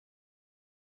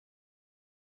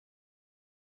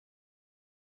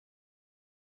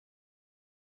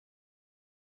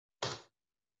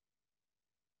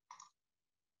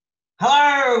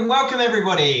Hello and welcome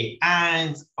everybody.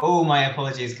 And oh, my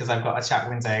apologies because I've got a chat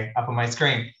window up on my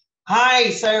screen.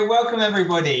 Hi, so welcome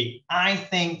everybody. I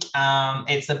think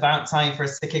it's about time for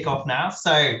us to kick off now.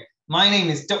 So my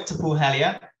name is Dr. Paul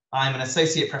Hellier. I'm an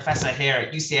associate professor here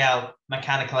at UCL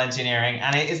Mechanical Engineering,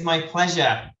 and it is my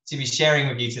pleasure to be sharing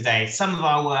with you today some of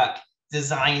our work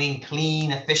designing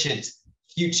clean, efficient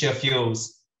future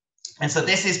fuels. And so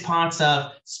this is part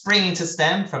of Spring into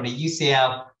STEM from the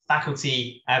UCL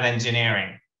Faculty of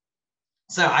Engineering.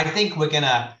 So I think we're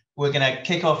gonna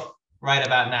kick off right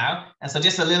about now. And so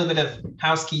just a little bit of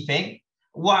housekeeping.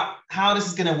 How this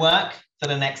is gonna work for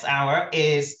the next hour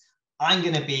is I'm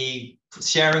gonna be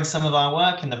sharing some of our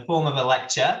work in the form of a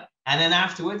lecture. And then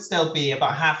afterwards, there'll be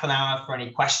about half an hour for any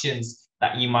questions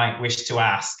that you might wish to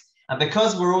ask. And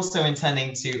because we're also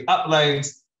intending to upload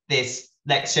this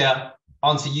lecture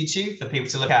onto YouTube for people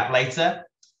to look at later,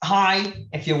 hi,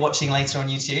 if you're watching later on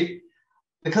YouTube.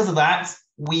 Because of that,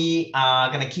 we are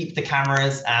going to keep the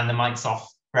cameras and the mics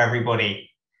off for everybody.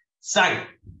 So,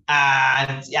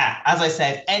 and yeah, as I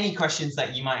said, any questions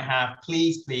that you might have,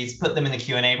 please put them in the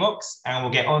Q&A box and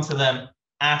we'll get onto them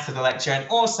after the lecture. And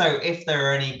also, if there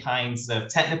are any kinds of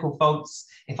technical faults,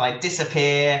 if I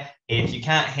disappear, if you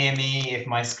can't hear me, if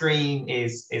my screen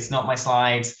is not my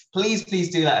slides, please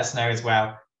do let us know as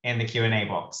well in the Q&A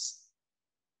box.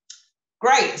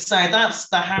 Great, so that's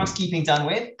the housekeeping done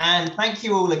with, and thank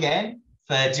you all again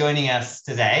for joining us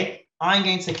today. I'm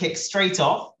going to kick straight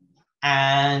off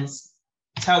and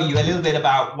tell you a little bit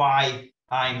about why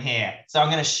I'm here. So I'm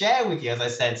going to share with you, as I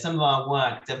said, some of our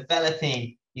work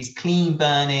developing these clean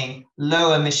burning,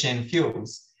 low emission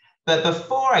fuels. But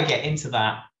before I get into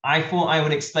that, I thought I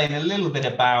would explain a little bit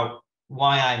about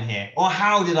why I'm here, or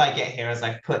how did I get here, as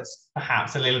I've put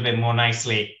perhaps a little bit more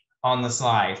nicely on the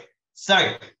slide.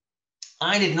 So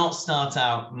I did not start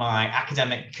out my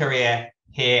academic career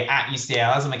here at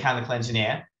UCL as a mechanical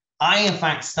engineer. I, in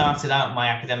fact, started out my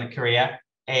academic career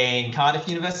in Cardiff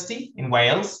University in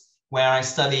Wales, where I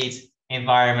studied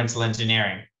environmental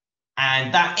engineering.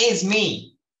 And that is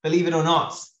me, believe it or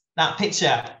not. That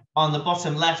picture on the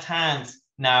bottom left hand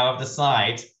now of the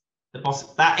slide,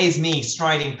 that is me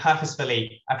striding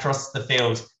purposefully across the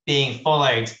field, being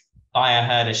followed by a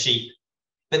herd of sheep.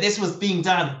 But this was being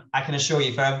done, I can assure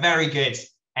you, for a very good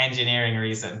engineering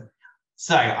reason.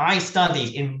 So I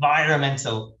studied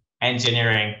environmental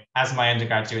engineering as my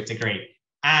undergraduate degree.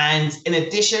 And in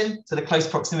addition to the close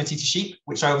proximity to sheep,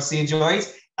 which I obviously enjoyed,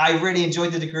 I really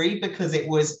enjoyed the degree because it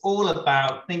was all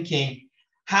about thinking,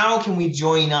 how can we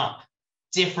join up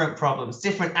different problems,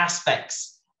 different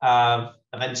aspects of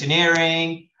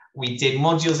engineering? We did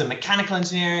modules in mechanical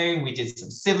engineering, we did some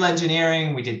civil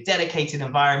engineering, we did dedicated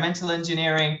environmental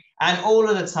engineering, and all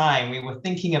of the time we were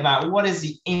thinking about what is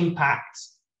the impact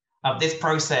of this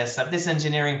process, of this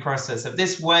engineering process, of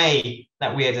this way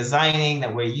that we are designing,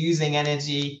 that we're using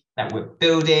energy, that we're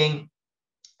building,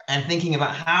 and thinking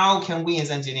about how can we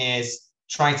as engineers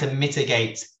try to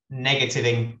mitigate negative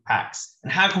impacts,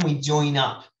 and how can we join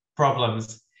up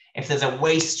problems? If there's a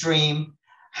waste stream,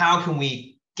 how can we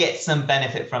get some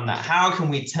benefit from that? How can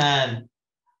we turn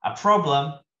a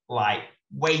problem like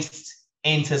waste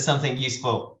into something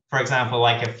useful, for example,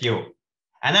 like a fuel?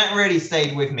 And that really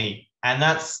stayed with me. And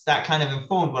that kind of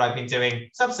informed what I've been doing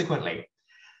subsequently.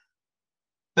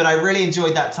 But I really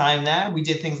enjoyed that time there. We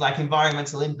did things like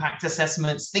environmental impact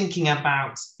assessments, thinking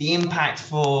about the impact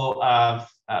for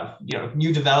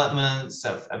new developments,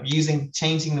 of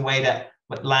changing the way that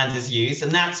land is used.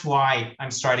 And that's why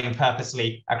I'm striding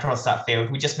purposely across that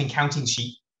field. We've just been counting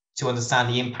sheep to understand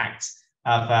the impact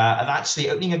of actually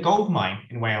opening a gold mine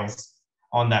in Wales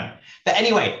on them. But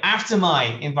anyway, after my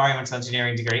environmental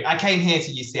engineering degree, I came here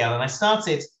to UCL and I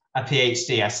started a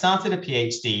PhD. I started a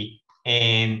PhD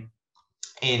in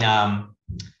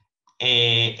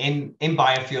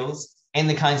biofuels, in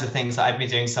the kinds of things that I've been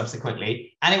doing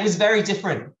subsequently. And it was very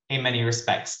different in many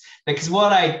respects, because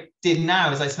what I did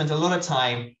now is I spent a lot of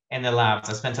time in the labs.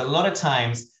 I spent a lot of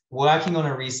times working on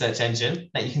a research engine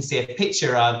that you can see a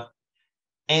picture of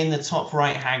in the top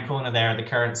right-hand corner there of the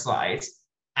current slide,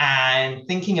 and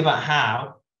thinking about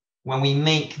how, when we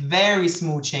make very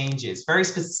small changes, very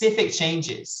specific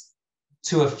changes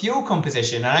to a fuel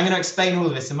composition, and I'm going to explain all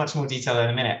of this in much more detail in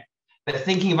a minute, but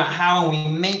thinking about how we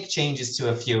make changes to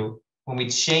a fuel, when we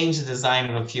change the design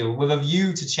of a fuel with a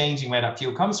view to changing where that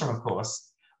fuel comes from, of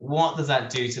course, what does that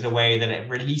do to the way that it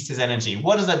releases energy?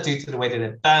 What does that do to the way that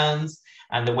it burns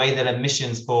and the way that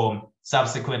emissions form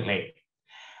subsequently?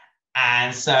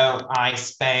 And so I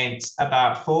spent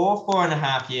about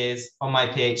 4.5 years on my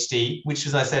PhD, which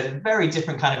was, as I said, a very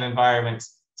different kind of environment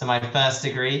to my first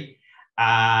degree.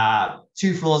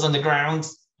 2 floors underground,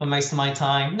 for most of my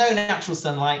time. No natural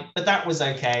sunlight, but that was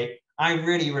okay. I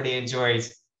really, really enjoyed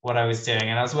what I was doing.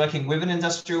 And I was working with an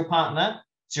industrial partner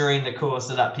during the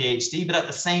course of that PhD, but at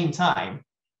the same time,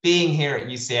 being here at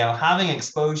UCL, having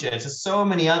exposure to so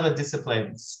many other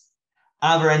disciplines,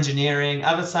 other engineering,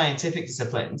 other scientific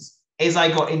disciplines, is I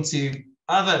got into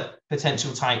other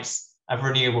potential types of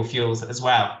renewable fuels as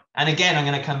well. And again, I'm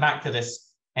going to come back to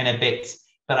this in a bit,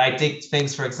 but I did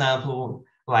things, for example,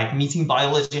 like meeting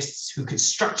biologists who could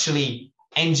structurally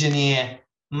engineer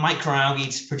micro-algae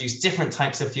to produce different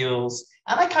types of fuels.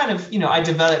 And I kind of, I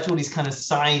developed all these kind of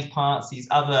side parts, these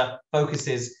other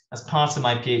focuses as part of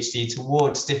my PhD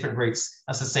towards different routes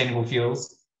of sustainable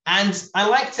fuels. And I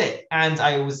liked it. And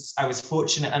I was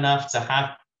fortunate enough to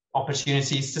have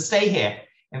opportunities to stay here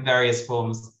in various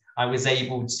forms. I was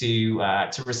able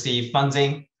to receive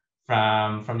funding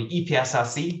from the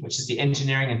EPSRC, which is the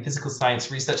Engineering and Physical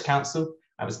Science Research Council.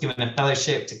 I was given a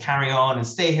fellowship to carry on and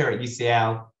stay here at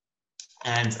UCL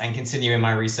and continue in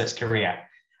my research career.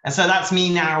 And so that's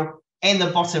me now in the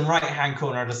bottom right-hand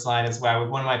corner of the slide as well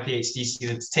with one of my PhD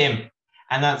students, Tim.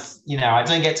 And that's, I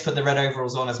don't get to put the red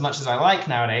overalls on as much as I like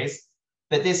nowadays,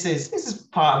 but this is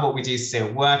part of what we do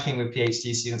still, working with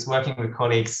PhD students, working with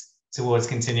colleagues towards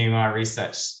continuing our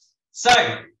research. So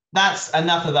that's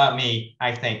enough about me,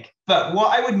 I think. But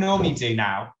what I would normally do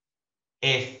now,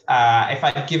 if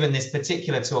I'd given this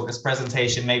particular talk, this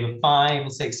presentation, maybe 5 or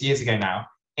 6 years ago now,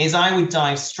 is I would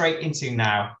dive straight into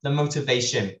now the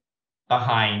motivation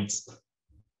behind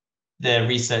the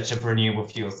research of renewable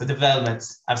fuels, the development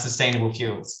of sustainable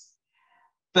fuels.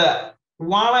 But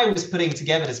while I was putting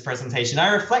together this presentation,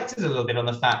 I reflected a little bit on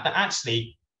the fact that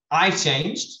actually I've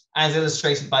changed, as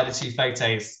illustrated by the 2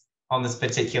 photos on this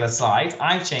particular slide.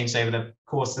 I've changed over the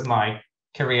course of my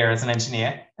career as an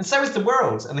engineer, and so has the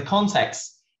world and the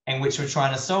context in which we're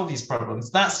trying to solve these problems.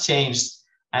 That's changed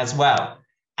as well.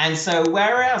 And so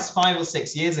whereas 5 or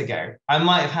 6 years ago, I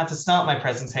might have had to start my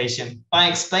presentation by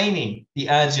explaining the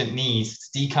urgent need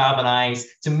to decarbonize,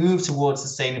 to move towards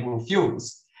sustainable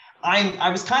fuels, I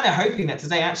was kind of hoping that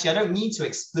today, actually, I don't need to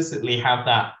explicitly have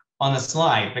that on a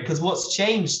slide, because what's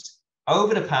changed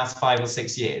over the past 5 or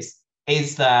 6 years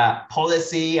is that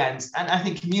policy and I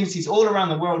think communities all around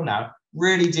the world now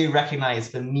really do recognize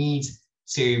the need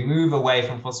to move away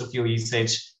from fossil fuel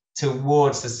usage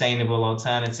towards sustainable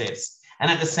alternatives.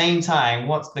 And at the same time,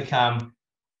 what's become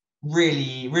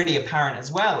really, really apparent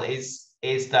as well is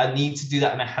the need to do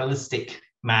that in a holistic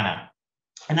manner.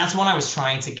 And that's what I was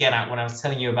trying to get at when I was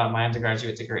telling you about my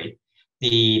undergraduate degree,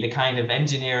 the kind of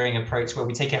engineering approach where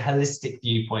we take a holistic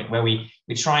viewpoint, where we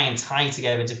try and tie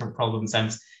together different problems.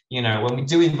 And, when we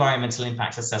do environmental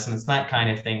impact assessments, that kind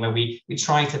of thing, where we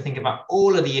try to think about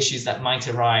all of the issues that might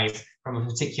arise from a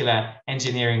particular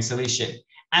engineering solution.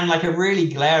 And like a really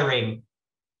glaring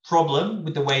problem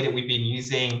with the way that we've been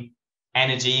using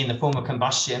energy in the form of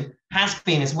combustion has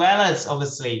been, as well as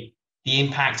obviously the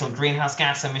impact on greenhouse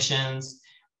gas emissions,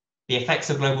 the effects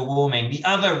of global warming, the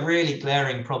other really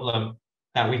glaring problem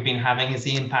that we've been having is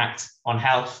the impact on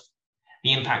health,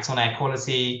 the impact on air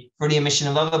quality, for the emission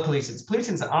of other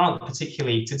pollutants that aren't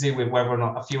particularly to do with whether or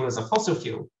not a fuel is a fossil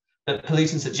fuel, but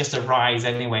pollutants that just arise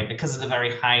anyway because of the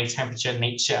very high temperature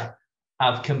nature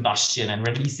of combustion and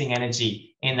releasing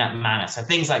energy in that manner. So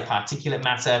things like particulate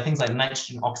matter, things like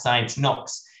nitrogen oxides,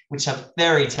 NOx, which have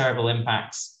very terrible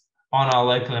impacts on our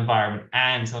local environment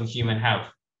and on human health.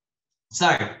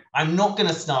 So I'm not going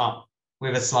to start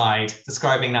with a slide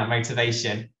describing that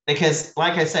motivation, because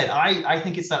like I said, I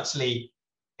think it's actually,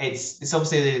 it's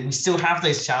obviously that we still have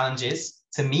those challenges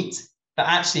to meet, but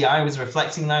actually I was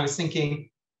reflecting and I was thinking,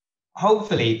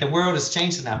 hopefully the world has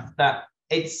changed enough that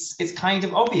it's kind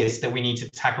of obvious that we need to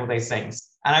tackle those things.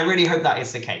 And I really hope that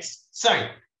is the case. So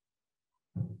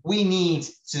we need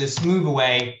to just move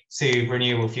away to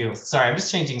renewable fuels. Sorry, I'm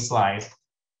just changing slide.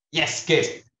 Yes, good.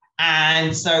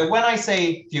 And so when I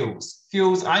say fuels,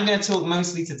 I'm going to talk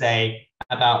mostly today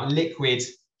about liquid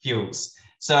fuels.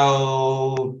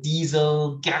 So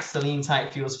diesel, gasoline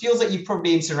type fuels that you've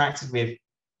probably interacted with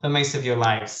for most of your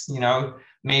lives.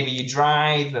 Maybe you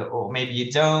drive or maybe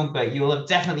you don't, but you'll have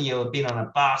been on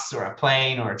a bus or a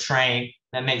plane or a train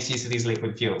that makes use of these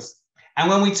liquid fuels. And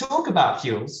when we talk about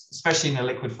fuels, especially in a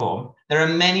liquid form, there are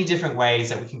many different ways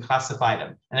that we can classify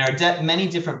them. And there are many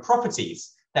different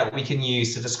properties that we can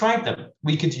use to describe them.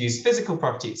 We could use physical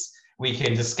properties. We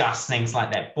can discuss things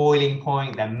like their boiling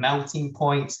point, their melting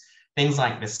point, things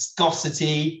like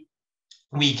viscosity.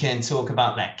 We can talk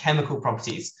about their chemical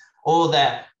properties or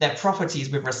their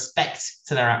properties with respect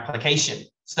to their application.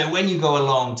 So when you go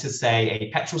along to, say,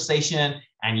 a petrol station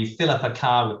and you fill up a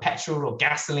car with petrol or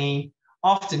gasoline,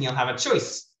 often you'll have a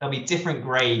choice. There'll be different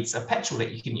grades of petrol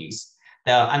that you can use.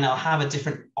 They'll have a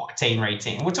different octane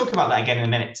rating. And we'll talk about that again in a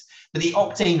minute. But the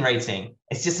octane rating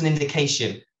is just an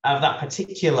indication of that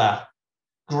particular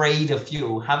grade of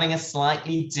fuel having a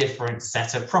slightly different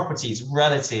set of properties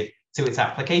relative to its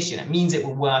application. It means it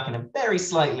will work in a very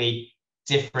slightly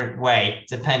different way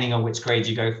depending on which grade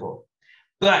you go for.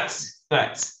 But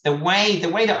the way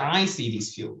that I see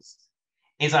these fuels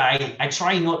is I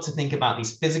try not to think about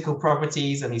these physical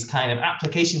properties and these kind of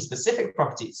application-specific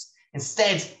properties.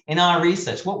 Instead, in our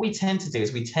research, what we tend to do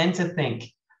is we tend to think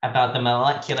about the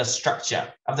molecular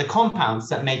structure of the compounds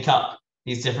that make up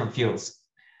these different fuels.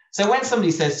 So when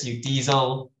somebody says to you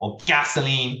diesel or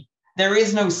gasoline, there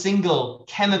is no single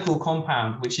chemical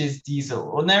compound which is diesel,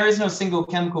 or there is no single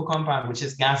chemical compound which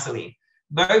is gasoline.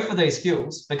 Both of those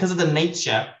fuels, because of the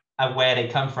nature of where they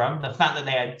come from, the fact that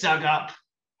they are dug up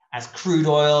as crude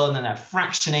oil and then they're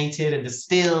fractionated and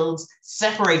distilled,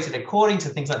 separated according to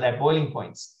things like their boiling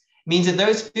points, means that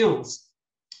those fuels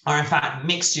are in fact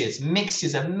mixtures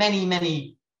of many, I'm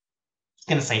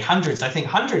going to say hundreds, I think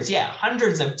hundreds, yeah,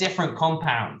 hundreds of different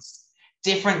compounds,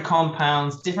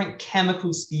 different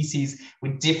chemical species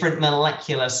with different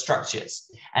molecular structures.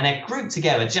 And they're grouped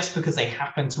together just because they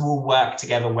happen to all work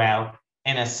together well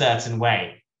in a certain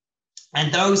way.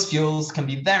 And those fuels can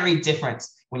be very different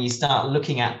when you start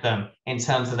looking at them in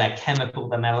terms of their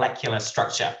the molecular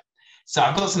structure. So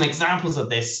I've got some examples of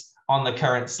this on the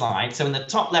current slide. So in the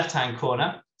top left-hand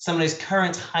corner, some of those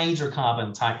current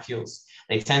hydrocarbon type fuels.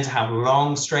 They tend to have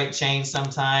long straight chains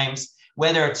sometimes.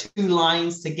 Where there are two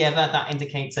lines together, that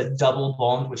indicates a double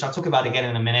bond, which I'll talk about again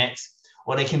in a minute.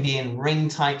 Or they can be in ring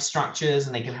type structures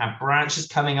and they can have branches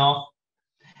coming off.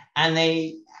 And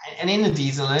in the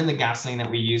diesel and in the gasoline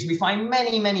that we use, we find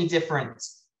many different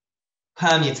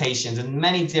permutations and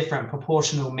many different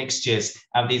proportional mixtures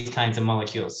of these kinds of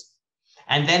molecules.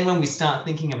 And then when we start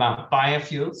thinking about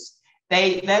biofuels,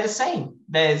 they're the same.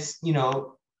 There's,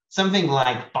 something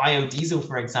like biodiesel,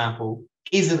 for example,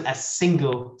 isn't a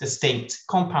single distinct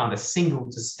compound, a single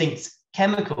distinct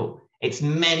chemical. It's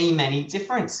many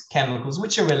different chemicals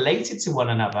which are related to one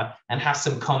another and have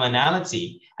some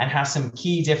commonality and have some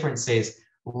key differences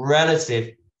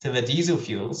relative to the diesel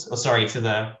fuels, or sorry, to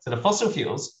the fossil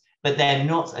fuels, but they're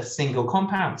not a single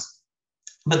compound.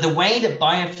 But the way that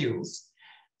biofuels,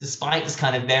 despite this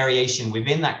kind of variation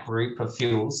within that group of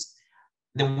fuels,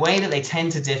 the way that they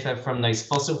tend to differ from those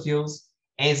fossil fuels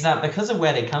is that because of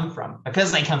where they come from,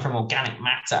 because they come from organic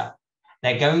matter,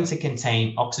 they're going to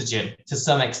contain oxygen to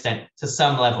some extent, to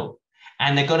some level.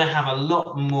 And they're going to have a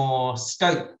lot more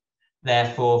scope,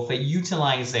 therefore, for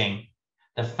utilizing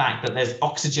the fact that there's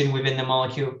oxygen within the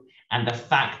molecule and the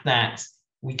fact that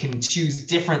we can choose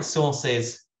different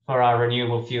sources for our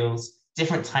renewable fuels,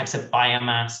 different types of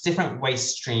biomass, different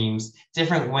waste streams,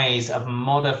 different ways of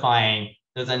modifying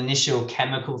those initial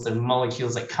chemicals and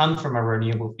molecules that come from a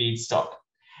renewable feedstock.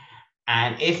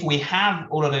 And if we have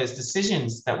all of those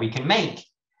decisions that we can make,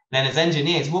 then as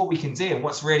engineers, what we can do, and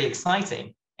what's really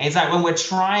exciting, is that when we're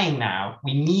trying now,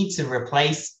 we need to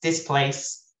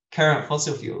displace current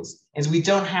fossil fuels, is we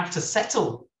don't have to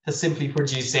settle for simply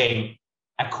producing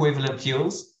equivalent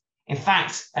fuels. In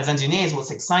fact, as engineers,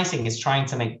 what's exciting is trying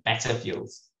to make better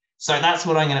fuels. So that's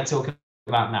what I'm going to talk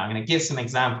about now. I'm going to give some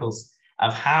examples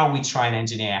of how we try and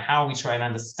engineer, how we try and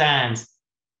understand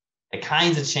the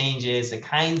kinds of changes, the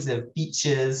kinds of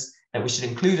features that we should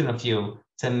include in a fuel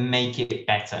to make it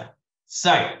better.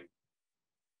 So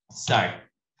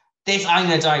this, I'm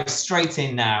going to dive straight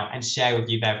in now and share with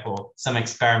you, therefore, some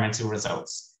experimental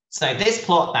results. So this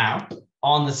plot now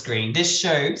on the screen, this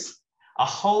shows a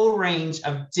whole range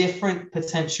of different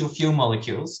potential fuel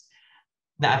molecules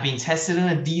that have been tested in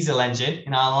a diesel engine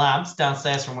in our labs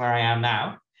downstairs from where I am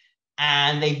now.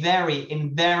 And they vary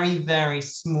in very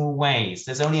small ways.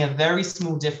 There's only a very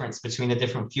small difference between the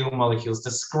different fuel molecules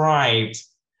described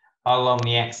along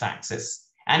the x-axis.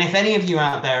 And if any of you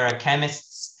out there are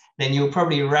chemists, then you'll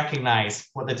probably recognize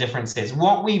what the difference is.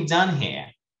 What we've done here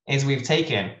is we've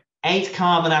taken 8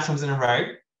 carbon atoms in a row,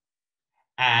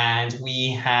 and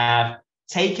we have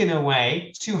taken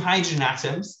away 2 hydrogen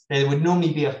atoms. There would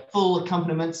normally be a full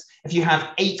accompaniment. If you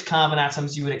have 8 carbon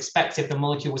atoms, you would expect, if the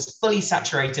molecule was fully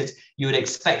saturated, you would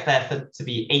expect there to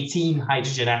be 18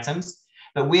 hydrogen atoms.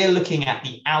 But we're looking at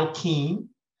the alkene,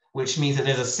 which means that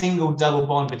there's a single double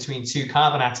bond between 2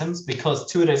 carbon atoms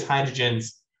because 2 of those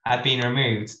hydrogens have been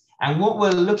removed. And what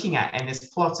we're looking at in this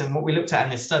plot and what we looked at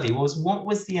in this study was what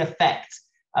was the effect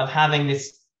of having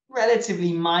this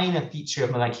relatively minor feature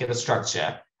of molecular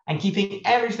structure and keeping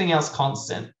everything else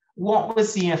constant. What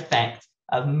was the effect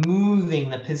of moving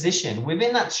the position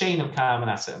within that chain of carbon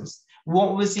atoms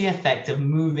What was the effect of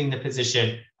moving the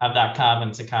position of that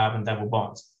carbon to carbon double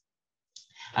bond?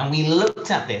 And we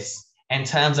looked at this in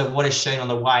terms of what is shown on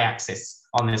the y-axis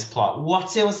on this plot.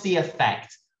 What was the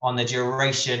effect on the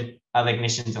duration of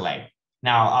ignition delay?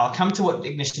 Now, I'll come to what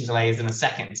ignition delay is in a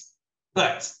second,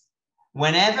 but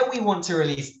whenever we want to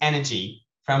release energy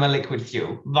from a liquid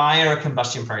fuel via a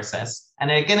combustion process, and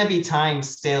there are going to be times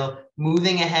still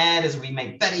moving ahead as we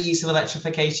make better use of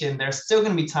electrification, there are still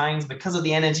going to be times because of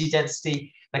the energy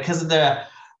density, because of the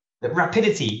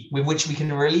rapidity with which we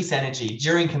can release energy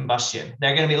during combustion.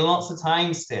 There are going to be lots of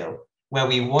times still where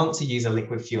we want to use a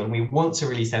liquid fuel and we want to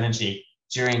release energy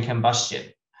during combustion.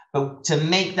 But to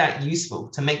make that useful,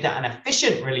 to make that an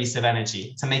efficient release of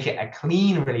energy, to make it a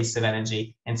clean release of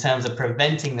energy in terms of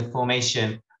preventing the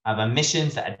formation of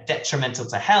emissions that are detrimental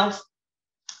to health,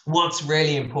 what's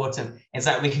really important is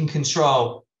that we can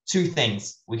control two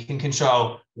things. We can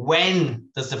control when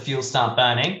does the fuel start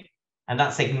burning, and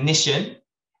that's ignition,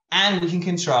 and we can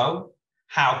control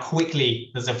how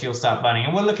quickly does the fuel start burning.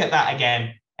 And we'll look at that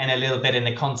again in a little bit in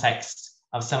the context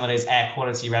of some of those air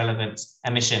quality relevant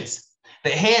emissions.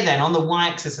 But here then, on the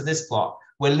y-axis of this plot,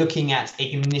 we're looking at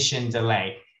ignition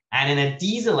delay. And in a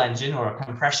diesel engine or a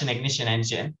compression ignition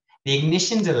engine, the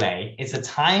ignition delay is the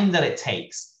time that it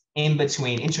takes in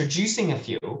between introducing a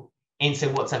fuel into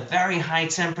what's a very high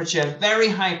temperature, very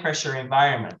high pressure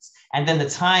environment, and then the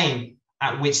time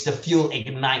at which the fuel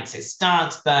ignites, it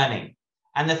starts burning.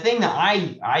 And the thing that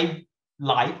I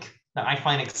like, that I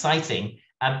find exciting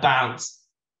about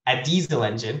a diesel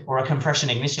engine or a compression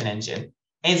ignition engine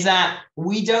is that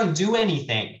we don't do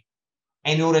anything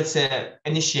in order to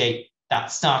initiate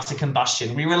that start of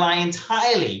combustion. We rely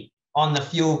entirely on the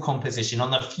fuel composition, on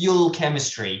the fuel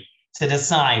chemistry to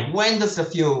decide when does the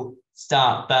fuel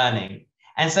start burning.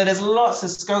 And so there's lots of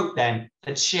scope then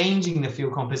for changing the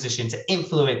fuel composition to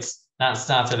influence that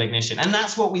start of ignition. And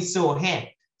that's what we saw here.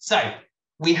 So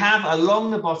we have along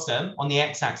the bottom on the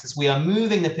x-axis, we are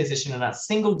moving the position of that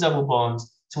single double bond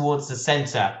towards the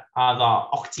center of our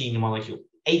octene molecule,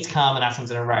 8 carbon atoms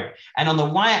in a row. And on the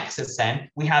y-axis then,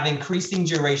 we have increasing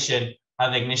duration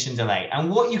of ignition delay.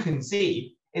 And what you can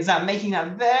see is that making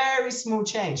that very small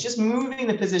change, just moving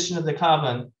the position of the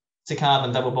carbon to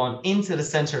carbon double bond into the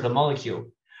center of the molecule,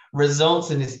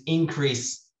 results in this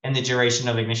increase in the duration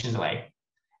of ignition delay.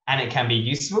 And it can be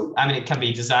useful, I mean, it can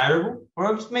be desirable,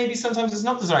 or maybe sometimes it's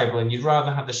not desirable and you'd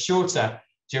rather have the shorter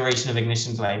duration of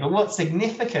ignition delay. But what's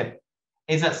significant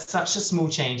is that such a small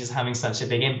change is having such a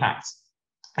big impact.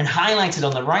 And highlighted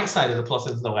on the right side of the plot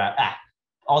of the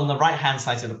on the right-hand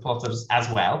side of the plot as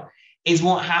well, is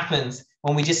what happens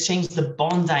when we just change the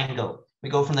bond angle. We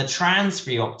go from the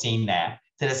trans-free octene there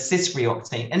to the cis-free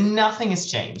octane, and nothing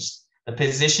has changed. The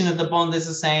position of the bond is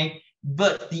the same,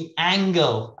 but the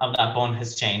angle of that bond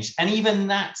has changed. And even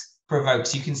that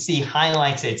provokes, you can see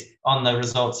highlighted on the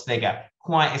results figure,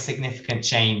 quite a significant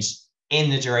change in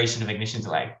the duration of ignition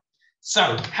delay.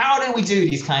 So how do we do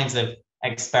these kinds of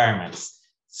experiments?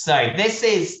 So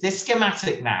this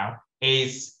schematic now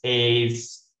is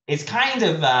kind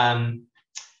of,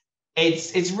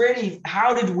 it's really,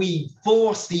 how did we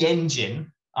force the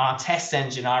engine, our test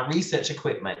engine, our research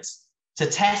equipment to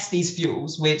test these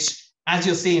fuels, which, as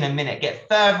you'll see in a minute, get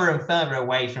further and further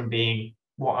away from being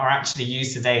what are actually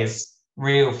used today as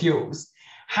real fuels.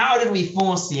 How did we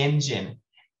force the engine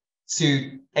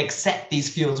to accept these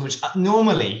fuels, which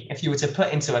normally, if you were to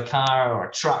put into a car or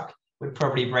a truck, would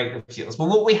probably break the fuels? But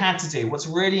what we had to do, what's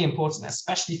really important,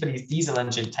 especially for these diesel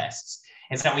engine tests,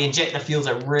 is that we inject the fuels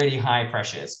at really high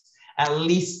pressures, at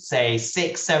least say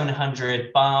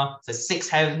 600-700 bar, so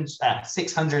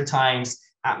 600 times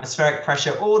atmospheric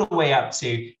pressure, all the way up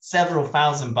to several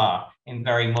thousand bar in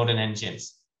very modern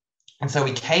engines. And so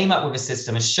we came up with a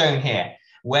system as shown here,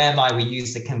 whereby we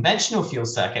use the conventional fuel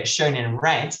circuit shown in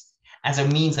red as a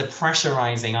means of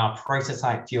pressurizing our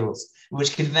prototype fuels,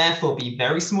 which could therefore be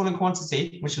very small in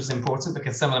quantity, which was important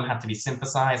because some of them had to be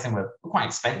synthesized and were quite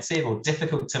expensive or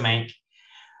difficult to make.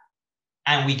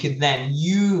 And we could then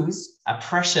use a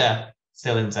pressure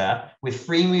cylinder with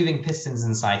free moving pistons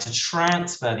inside to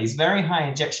transfer these very high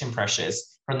injection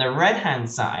pressures from the red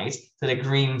hand side to the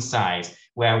green side,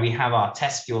 where we have our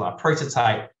test fuel, our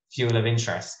prototype fuel of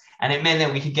interest. And it meant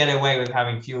that we could get away with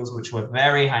having fuels which were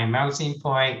very high melting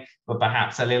point, were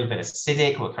perhaps a little bit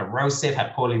acidic or corrosive,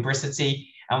 had poor lubricity,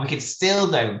 and we could still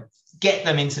though get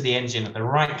them into the engine at the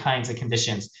right kinds of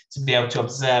conditions to be able to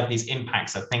observe these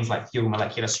impacts of things like fuel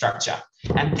molecular structure.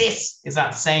 And this is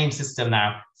that same system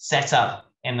now set up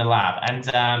in the lab.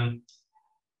 And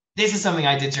this is something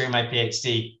I did during my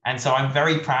PhD. And so I'm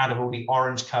very proud of all the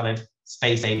orange colored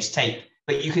space age tape.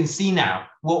 But you can see now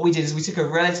what we did is we took a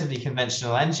relatively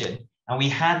conventional engine And we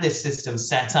had this system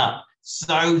set up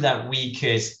so that we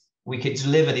could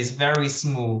deliver these very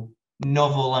small,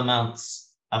 novel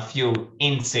amounts of fuel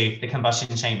into the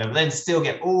combustion chamber, but then still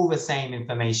get all the same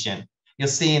information. You'll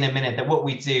see in a minute that what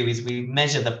we do is we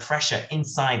measure the pressure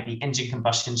inside the engine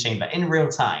combustion chamber in real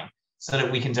time so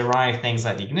that we can derive things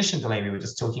like the ignition delay we were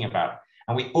just talking about.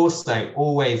 And we also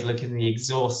always look in the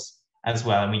exhaust as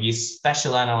well. And we use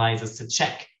special analyzers to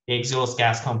check the exhaust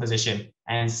gas composition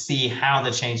and see how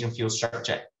the change in fuel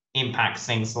structure impacts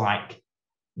things like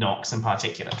NOx and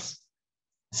particulates.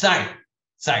 So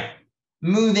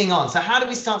moving on. So how do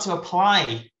we start to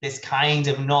apply this kind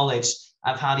of knowledge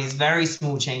of how these very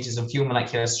small changes in fuel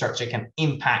molecular structure can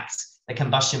impact the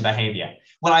combustion behavior?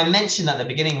 Well, I mentioned at the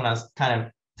beginning when I was kind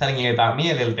of telling you about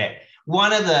me a little bit,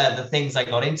 one of the things I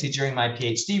got into during my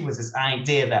PhD was this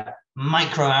idea that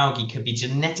microalgae could be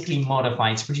genetically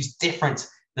modified to produce different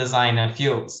designer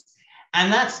fuels.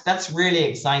 And that's really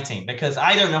exciting because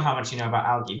I don't know how much you know about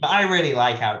algae, but I really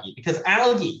like algae because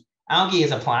algae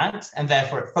is a plant and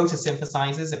therefore it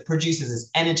photosynthesizes, it produces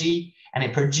its energy, and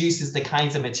it produces the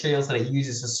kinds of materials that it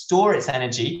uses to store its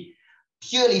energy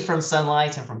purely from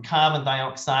sunlight and from carbon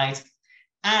dioxide.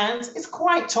 And it's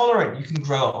quite tolerant. You can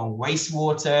grow it on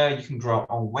wastewater, you can grow it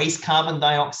on waste carbon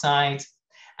dioxide.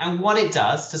 And what it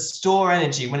does to store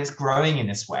energy when it's growing in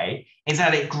this way is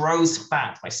that it grows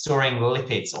fat by storing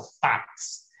lipids or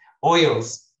fats,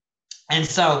 oils. And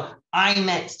so I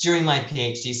met during my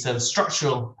PhD some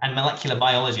structural and molecular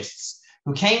biologists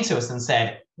who came to us and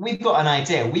said, we've got an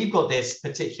idea. We've got this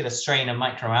particular strain of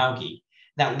microalgae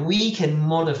that we can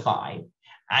modify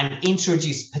and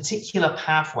introduce particular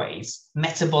pathways,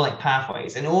 metabolic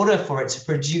pathways, in order for it to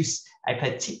produce a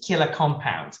particular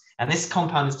compound. And this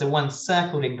compound is the one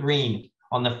circled in green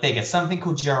on the figure, something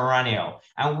called geraniol.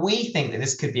 And we think that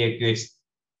this could be a good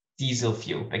diesel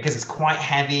fuel because it's quite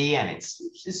heavy and it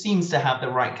seems to have the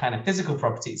right kind of physical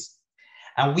properties.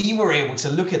 And we were able to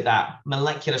look at that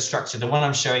molecular structure, the one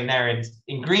I'm showing there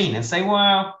in green, and say,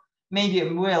 well, maybe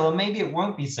it will, or maybe it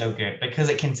won't be so good because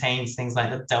it contains things like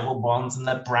the double bonds and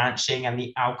the branching and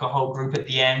the alcohol group at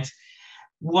the end.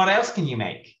 What else can you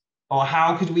make? Or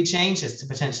how could we change this to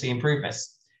potentially improve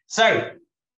this? So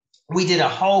we did a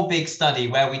whole big study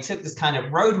where we took this kind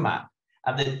of roadmap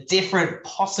of the different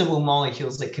possible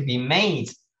molecules that could be made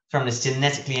from this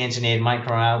genetically engineered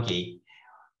microalgae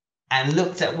and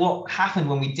looked at what happened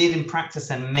when we did in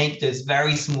practice and make those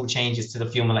very small changes to the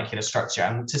fuel molecular structure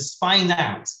and to find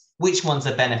out which ones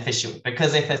are beneficial.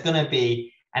 Because if there's going to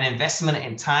be an investment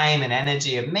in time and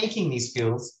energy of making these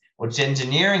fuels or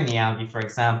engineering the algae, for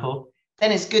example,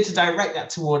 then it's good to direct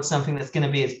that towards something that's going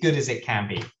to be as good as it can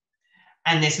be.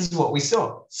 And this is what we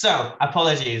saw. So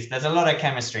apologies, there's a lot of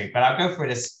chemistry, but I'll go through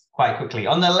this quite quickly.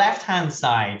 On the left-hand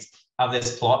side of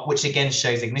this plot, which again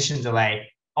shows ignition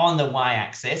delay on the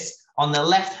y-axis, on the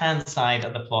left-hand side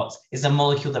of the plot is the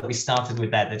molecule that we started with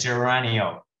there, the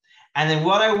geraniol. And then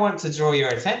what I want to draw your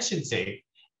attention to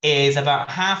is about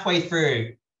halfway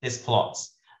through this plot,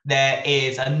 there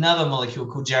is another molecule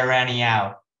called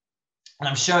geraniol. And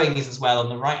I'm showing these as well on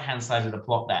the right-hand side of the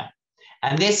plot there.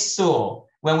 And this saw,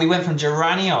 when we went from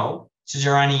geraniol to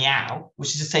geraniol, which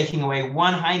is just taking away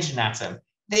one hydrogen atom,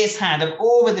 this had, of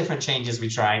all the different changes we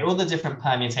tried, all the different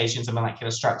permutations of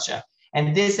molecular structure,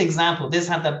 and this example, this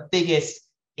had the biggest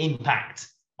impact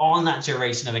on that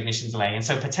duration of ignition delay, and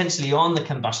so potentially on the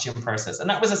combustion process. And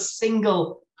that was a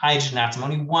single hydrogen atom,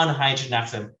 only one hydrogen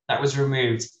atom that was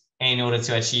removed in order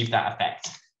to achieve that effect.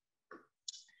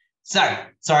 So,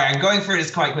 sorry, I'm going through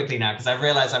this quite quickly now because I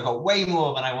realized I've got way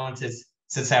more than I wanted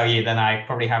to tell you than I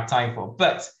probably have time for.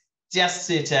 But just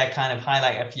to kind of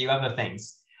highlight a few other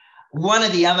things. One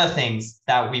of the other things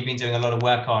that we've been doing a lot of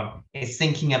work on is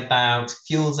thinking about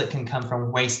fuels that can come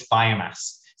from waste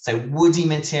biomass. So woody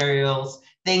materials,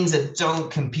 things that don't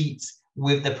compete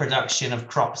with the production of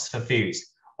crops for food.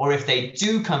 Or if they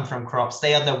do come from crops,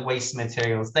 they are the waste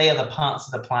materials. They are the parts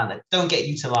of the plant that don't get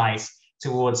utilized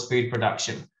towards food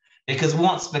production. Because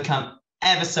what's become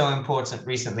ever so important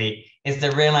recently is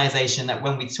the realization that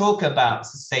when we talk about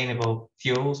sustainable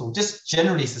fuels or just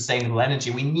generally sustainable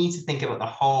energy, we need to think about the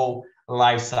whole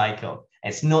life cycle.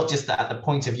 It's not just at the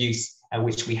point of use at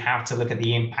which we have to look at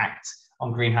the impact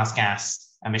on greenhouse gas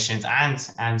emissions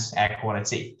and air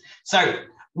quality. So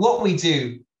what we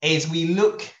do is we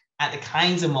look at the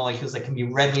kinds of molecules that can be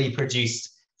readily produced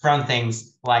from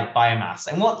things like biomass.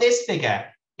 And what this figure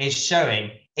is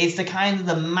showing is the kind of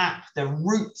the map, the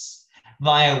routes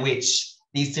via which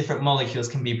these different molecules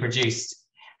can be produced.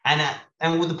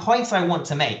 And with the points I want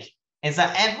to make is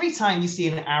that every time you see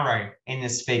an arrow in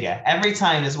this figure, every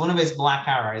time there's one of those black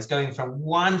arrows going from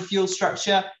one fuel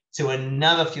structure to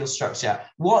another fuel structure,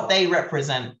 what they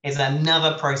represent is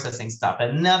another processing step,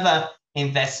 another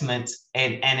investment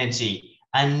in energy,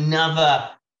 another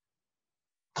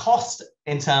cost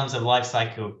in terms of life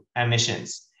cycle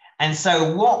emissions. And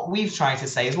so what we've tried to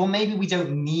say is, well, maybe we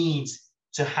don't need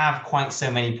to have quite so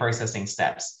many processing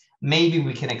steps. Maybe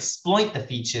we can exploit the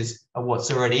features of what's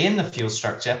already in the fuel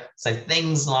structure, so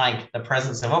things like the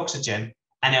presence of oxygen,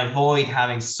 and avoid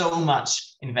having so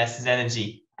much invested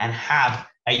energy and have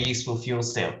a useful fuel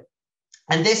still.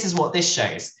 And this is what this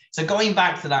shows. So going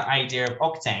back to that idea of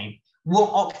octane,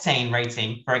 what octane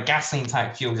rating for a gasoline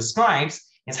type fuel describes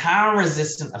is how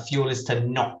resistant a fuel is to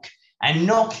knock. And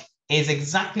knock is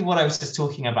exactly what I was just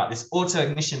talking about, this auto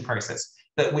ignition process,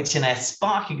 but which in a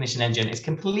spark ignition engine is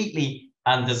completely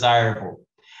undesirable.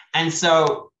 And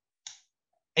so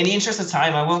in the interest of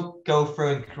time, I won't go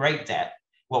through in great depth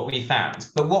what we found,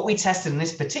 but what we tested in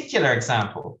this particular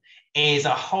example is a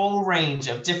whole range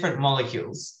of different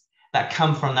molecules that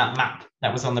come from that map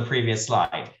that was on the previous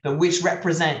slide, but which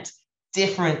represent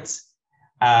different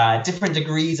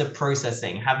degrees of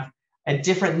processing, have a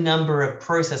different number of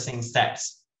processing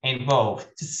steps involved,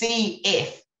 to see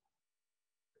if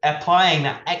applying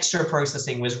that extra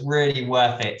processing was really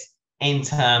worth it in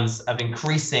terms of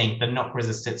increasing the knock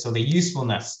resistance or the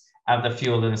usefulness of the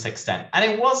fuel to this extent. And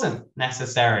it wasn't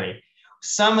necessarily.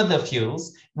 Some of the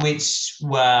fuels, which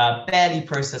were barely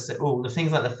processed at all, the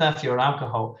things like the furfural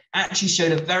alcohol, actually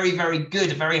showed a very, very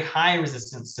good, very high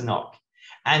resistance to knock.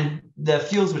 And the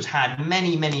fuels which had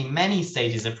many, many, many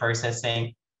stages of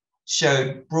processing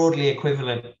showed broadly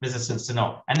equivalent resistance to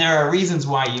knock. And there are reasons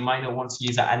why you might not want to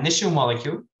use that initial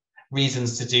molecule,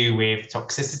 reasons to do with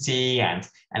toxicity and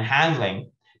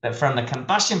handling. But from the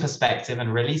combustion perspective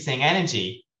and releasing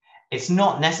energy, it's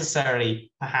not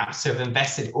necessarily perhaps to have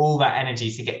invested all that energy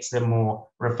to get to the more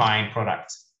refined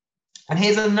product. And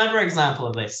here's another example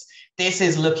of this. This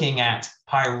is looking at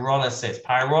pyrolysis.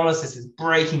 Pyrolysis is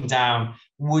breaking down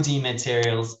woody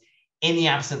materials in the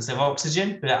absence of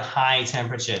oxygen, but at high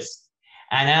temperatures.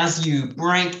 And as you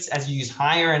use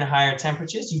higher and higher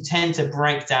temperatures, you tend to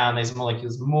break down those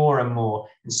molecules more and more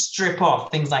and strip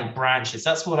off things like branches.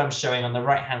 That's what I'm showing on the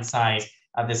right-hand side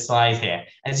of this slide here.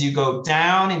 As you go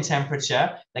down in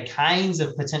temperature, the kinds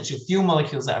of potential fuel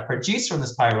molecules that are produced from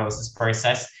this pyrolysis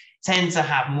process tend to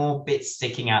have more bits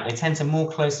sticking out. They tend to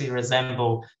more closely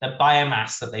resemble the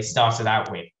biomass that they started out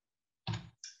with.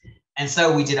 And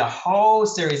so we did a whole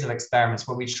series of experiments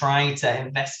where we tried to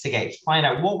investigate, find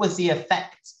out what was the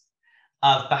effect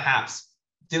of perhaps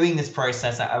doing this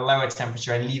process at a lower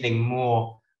temperature and leaving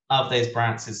more of those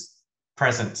branches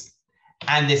present.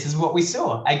 And this is what we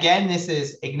saw. Again, this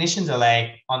is ignition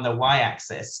delay on the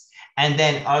y-axis. And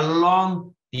then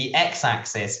along the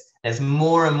x-axis, there's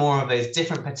more and more of those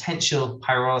different potential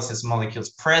pyrolysis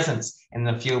molecules present in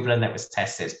the fuel blend that was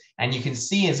tested. And you can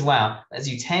see as well, as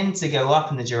you tend to go up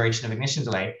in the duration of ignition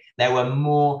delay, there were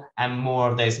more and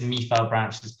more of those methyl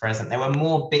branches present. There were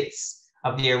more bits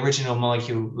of the original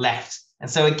molecule left. And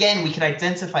so again, we can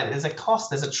identify that there's a cost,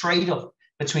 there's a trade-off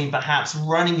between perhaps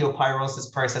running your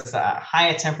pyrolysis process at a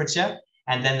higher temperature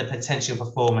and then the potential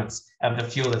performance of the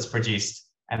fuel that's produced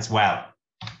as well.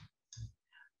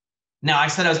 Now, I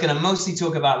said I was going to mostly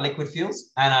talk about liquid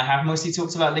fuels, and I have mostly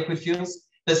talked about liquid fuels,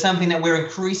 but something that we're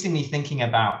increasingly thinking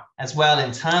about as well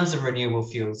in terms of renewable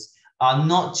fuels are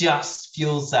not just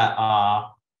fuels that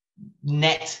are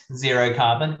net zero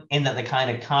carbon, in that the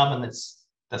kind of carbon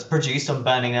that's produced on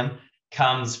burning them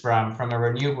comes from a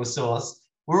renewable source.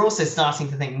 We're also starting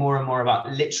to think more and more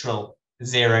about literal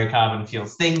zero carbon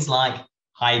fuels, things like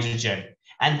hydrogen.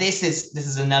 And this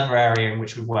is another area in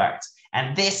which we've worked.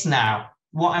 And this now,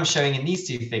 what I'm showing in these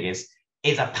two figures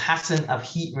is a pattern of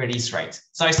heat release rate.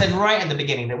 So I said right at the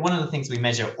beginning that one of the things we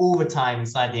measure all the time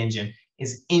inside the engine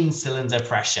is in-cylinder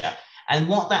pressure. And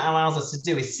what that allows us to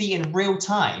do is see in real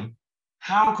time,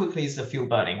 how quickly is the fuel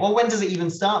burning? Well, when does it even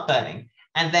start burning?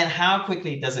 And then how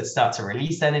quickly does it start to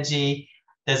release energy?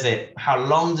 How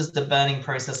long does the burning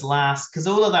process last? Because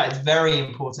all of that is very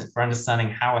important for understanding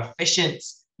how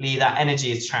efficiently that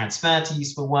energy is transferred to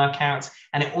useful work out.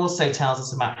 And it also tells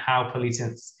us about how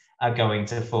pollutants are going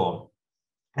to form.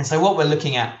 And so what we're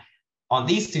looking at on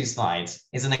these two slides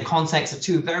is in the context of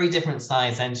two very different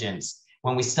size engines.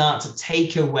 When we start to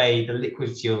take away the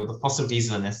liquid fuel, the fossil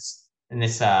diesel in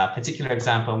this particular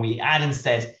example, and we add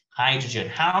instead hydrogen,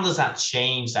 how does that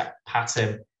change that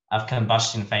pattern of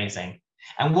combustion phasing?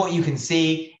 And what you can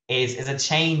see is a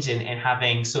change in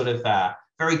having sort of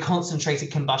very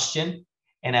concentrated combustion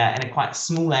in a quite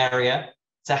small area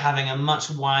to having a much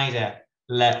wider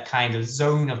kind of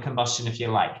zone of combustion, if you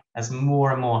like, as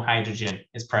more and more hydrogen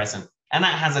is present. And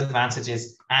that has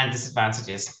advantages and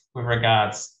disadvantages with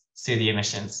regards to the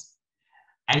emissions.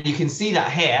 And you can see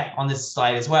that here on this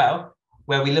slide as well,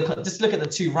 where we just look at the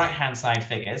two right-hand side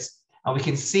figures, and we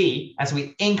can see as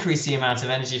we increase the amount of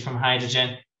energy from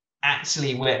hydrogen,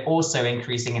 actually we're also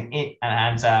increasing and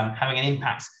having an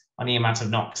impact on the amount of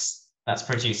NOx that's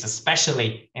produced,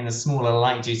 especially in the smaller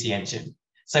light-duty engine.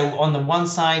 So on the one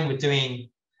side, we're doing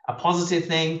a positive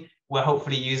thing. We're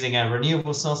hopefully using a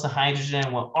renewable source of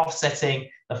hydrogen. We're offsetting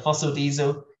the fossil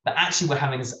diesel, but actually we're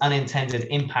having this unintended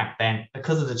impact then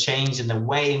because of the change in the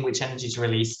way in which energy is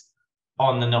released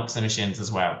on the NOx emissions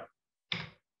as well.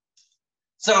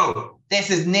 So this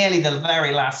is nearly the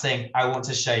very last thing I want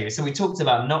to show you. So we talked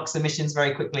about NOx emissions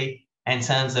very quickly in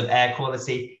terms of air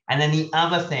quality. And then the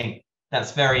other thing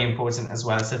that's very important as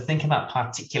well is to think about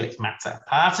particulate matter,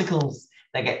 particles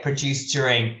that get produced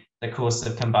during the course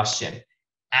of combustion.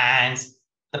 And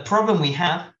the problem we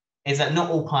have is that not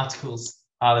all particles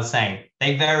are the same.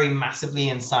 They vary massively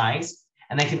in size,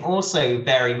 and they can also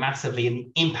vary massively in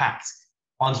the impact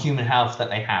on human health that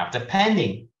they have,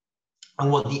 depending on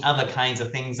what the other kinds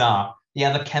of things are, the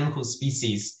other chemical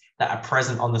species that are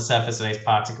present on the surface of those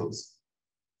particles.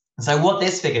 So what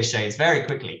this figure shows very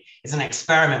quickly is an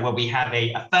experiment where we have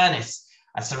a furnace,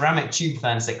 a ceramic tube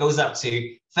furnace that goes up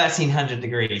to 1300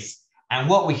 degrees. And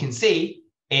what we can see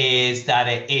is that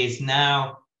it is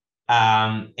now,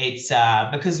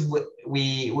 because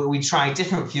we try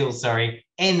different fuels,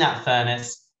 in that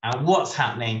furnace. And what's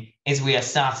happening is we are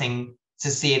starting to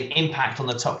see an impact on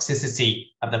the toxicity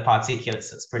of the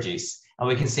particulates that's produced. And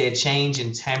we can see a change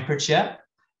in temperature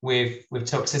with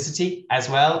toxicity, as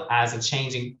well as a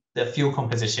change in the fuel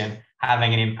composition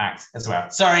having an impact as well.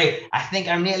 Sorry, I think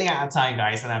I'm nearly out of time,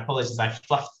 guys, and I apologize. I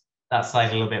fluffed that slide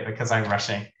a little bit because I'm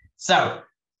rushing. So,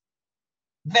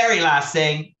 very last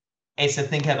thing is to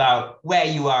think about where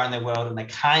you are in the world and the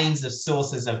kinds of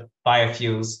sources of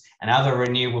biofuels and other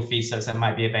renewable feedstocks that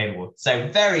might be available. So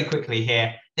very quickly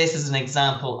here, this is an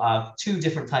example of two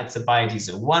different types of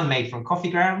biodiesel, one made from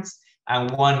coffee grounds and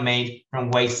one made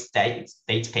from waste date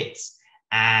pits.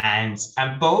 And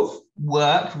both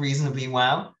work reasonably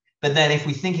well. But then if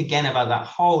we think again about that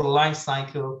whole life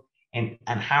cycle and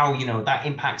how, that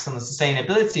impacts on the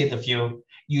sustainability of the fuel,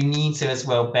 you need to as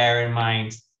well bear in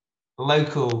mind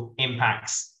local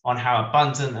impacts on how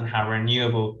abundant and how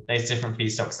renewable those different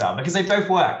feedstocks are, because they both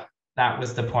work. That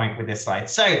was the point with this slide.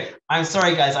 So I'm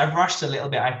sorry, guys, I've rushed a little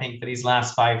bit, I think, for these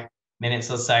last 5 minutes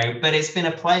or so, but it's been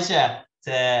a pleasure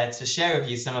to share with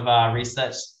you some of our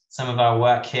research, some of our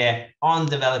work here on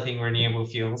developing renewable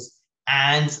fuels.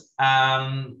 And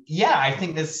I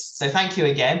think so thank you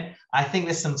again. I think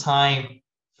there's some time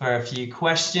for a few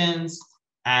questions.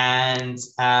 And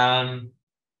I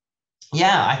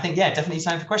think, definitely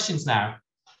time for questions now.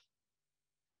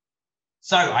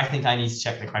 So I think I need to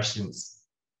check the questions.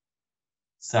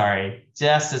 Sorry,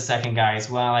 just a second, guys,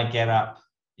 while I get up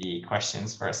the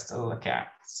questions for us to look at.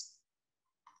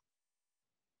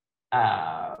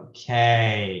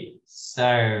 Okay,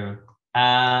 so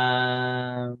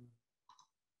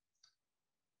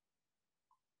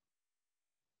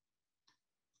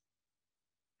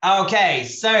okay,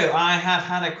 so I have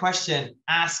had a question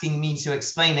asking me to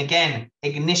explain again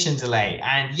ignition delay.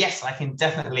 And yes, I can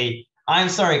definitely, I'm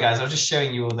sorry, guys, I was just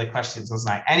showing you all the questions,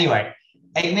 wasn't I? Anyway,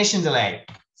 ignition delay.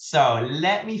 So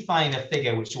let me find a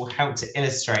figure which will help to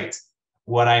illustrate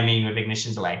what I mean with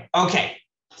ignition delay. Okay,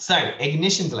 so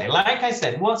ignition delay. Like I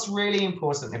said, what's really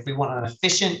important if we want an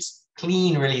efficient,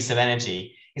 clean release of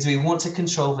energy is we want to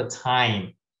control the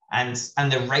time and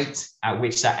the rate at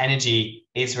which that energy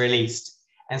is released.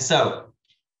 And so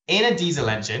in a diesel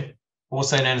engine,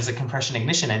 also known as a compression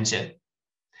ignition engine,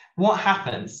 what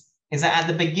happens is that at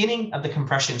the beginning of the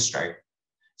compression stroke,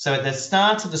 so at the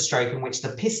start of the stroke in which the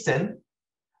piston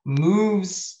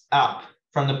moves up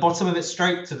from the bottom of its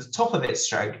stroke to the top of its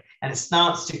stroke, and it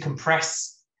starts to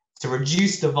compress to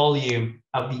reduce the volume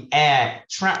of the air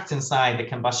trapped inside the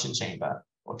combustion chamber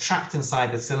or trapped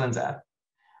inside the cylinder.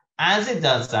 As it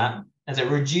does that, as it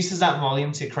reduces that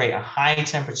volume to create a high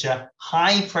temperature,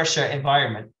 high pressure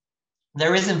environment,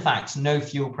 there is in fact no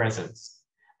fuel presence.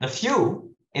 The fuel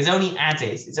is only added,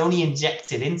 it's only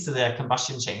injected into the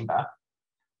combustion chamber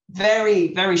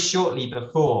very, very shortly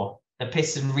before the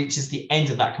piston reaches the end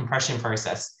of that compression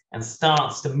process and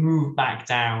starts to move back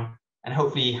down and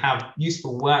hopefully have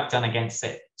useful work done against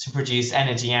it to produce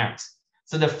energy out.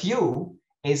 So the fuel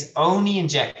is only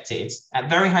injected at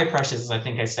very high pressures, as I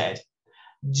think I said,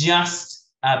 just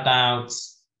about,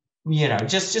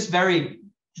 just very,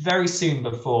 very soon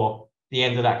before the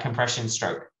end of that compression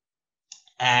stroke.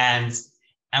 And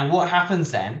what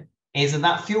happens then is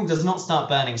that fuel does not start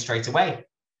burning straight away.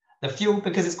 the fuel,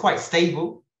 because it's quite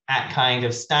stable at kind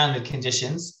of standard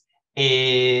conditions,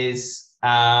 is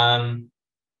very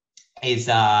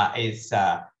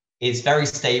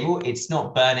stable. It's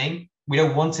not burning. We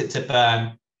don't want it to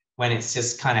burn when it's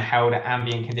just kind of held at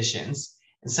ambient conditions.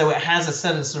 And so it has a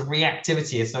certain sort of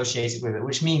reactivity associated with it,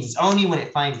 which means it's only when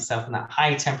it finds itself in that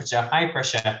high temperature, high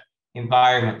pressure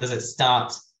environment does it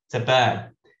start to burn.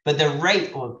 But the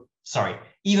rate,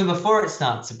 even before it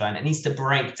starts to burn, it needs to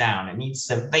break down. It needs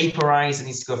to vaporize. It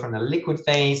needs to go from the liquid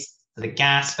phase to the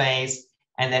gas phase.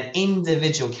 And then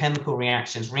individual chemical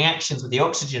reactions with the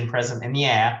oxygen present in the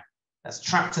air that's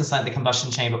trapped inside the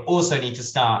combustion chamber also need to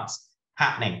start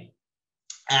happening.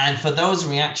 And for those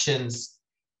reactions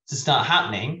to start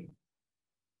happening,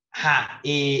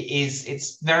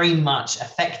 it's very much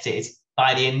affected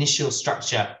by the initial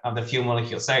structure of the fuel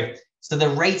molecule. So the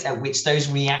rate at which those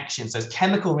reactions, those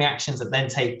chemical reactions that then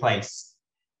take place,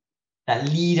 that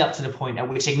lead up to the point at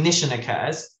which ignition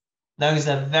occurs, those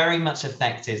are very much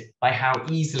affected by how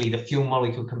easily the fuel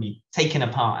molecule can be taken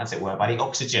apart, as it were, by the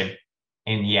oxygen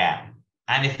in the air.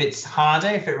 And if it's harder,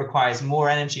 if it requires more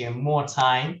energy and more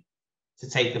time to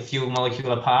take the fuel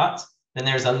molecule apart, then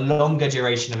there's a longer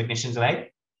duration of ignition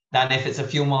delay than if it's a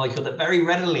fuel molecule that very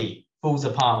readily falls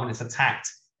apart when it's attacked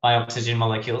by oxygen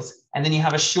molecules. And then you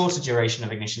have a shorter duration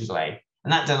of ignition delay.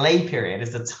 And that delay period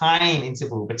is the time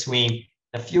interval between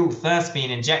the fuel first being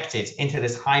injected into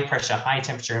this high pressure, high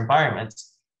temperature environment,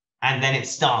 and then it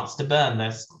starts to burn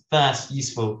this first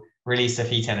useful release of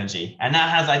heat energy. And that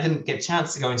has, I didn't get a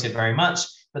chance to go into it very much,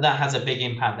 but that has a big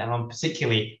impact then on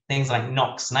particularly things like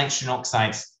NOx, nitrogen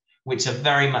oxides, which are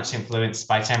very much influenced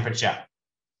by temperature.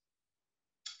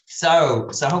 So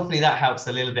hopefully that helps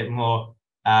a little bit more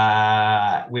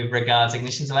with regards to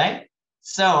ignition delay.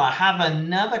 So I have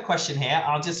another question here.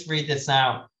 I'll just read this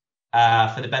out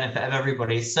for the benefit of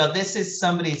everybody. So this is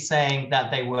somebody saying that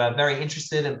they were very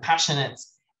interested and passionate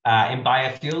in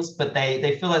biofuels, but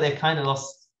they feel like they've kind of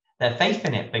lost their faith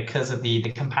in it because of the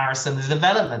comparison, the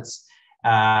developments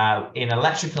in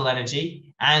electrical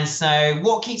energy. And so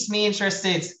what keeps me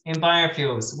interested in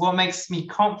biofuels? What makes me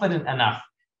confident enough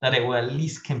that it will at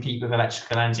least compete with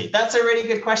electrical energy? That's a really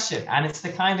good question. And it's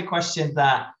the kind of question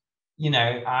that, you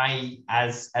know, I,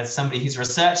 as somebody who's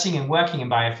researching and working in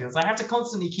biofuels, I have to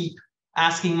constantly keep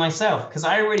asking myself, because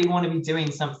I really want to be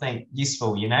doing something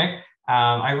useful, you know?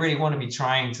 I really want to be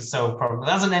trying to solve problems.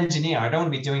 As an engineer, I don't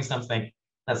want to be doing something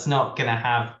that's not going to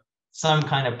have some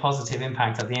kind of positive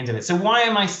impact at the end of it. So why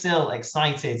am I still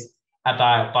excited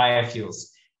about biofuels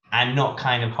and not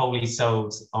kind of wholly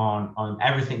sold on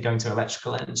everything going to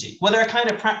electrical energy? Well, there are kind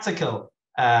of practical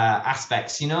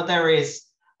aspects. You know, there is,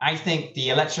 I think, the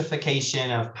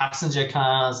electrification of passenger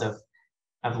cars,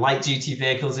 of light duty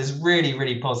vehicles is really,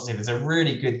 really positive. It's a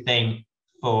really good thing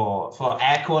for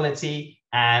air quality.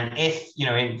 And if, you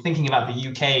know, in thinking about the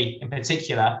UK in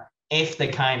particular, if the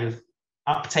kind of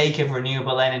uptake of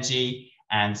renewable energy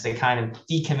and the kind of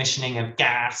decommissioning of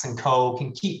gas and coal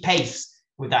can keep pace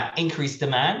with that increased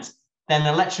demand, then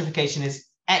electrification is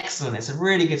excellent. It's a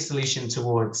really good solution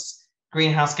towards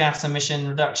greenhouse gas emission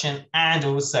reduction and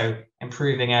also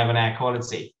improving urban air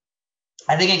quality.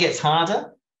 I think it gets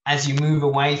harder as you move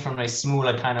away from those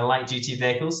smaller kind of light duty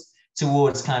vehicles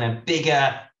towards kind of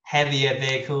bigger, heavier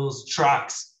vehicles,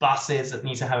 trucks, buses that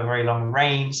need to have a very long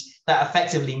range, that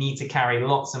effectively need to carry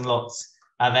lots and lots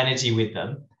of energy with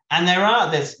them. And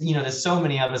there's so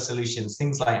many other solutions,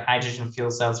 things like hydrogen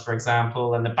fuel cells, for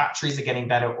example, and the batteries are getting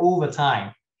better all the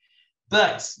time.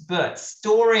 But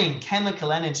storing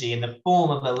chemical energy in the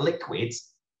form of a liquid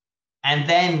and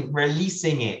then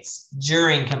releasing it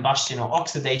during combustion or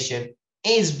oxidation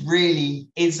is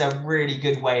a really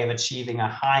good way of achieving a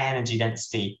high energy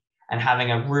density and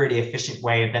having a really efficient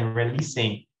way of then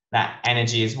releasing that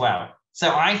energy as well.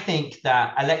 So I think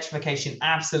that electrification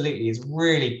absolutely is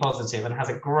really positive and has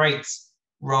a great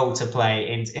role to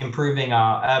play in improving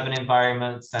our urban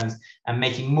environments and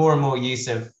making more and more use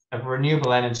of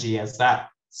renewable energy as that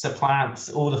supplants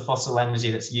all the fossil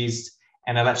energy that's used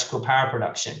in electrical power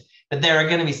production. But there are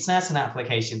going to be certain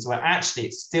applications where actually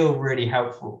it's still really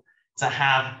helpful to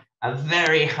have a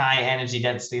very high energy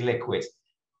density liquid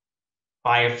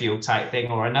biofuel type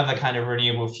thing or another kind of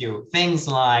renewable fuel. Things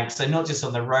like, so not just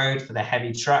on the road for the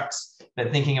heavy trucks,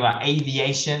 but thinking about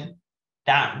aviation,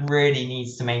 that really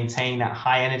needs to maintain that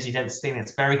high energy density. And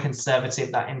it's very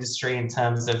conservative, that industry, in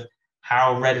terms of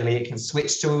how readily it can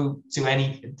switch to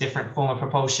any different form of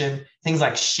propulsion. Things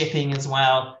like shipping as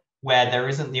well, where there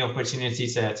isn't the opportunity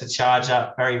to charge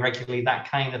up very regularly, that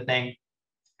kind of thing.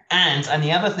 And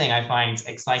the other thing I find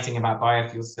exciting about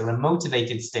biofuels still and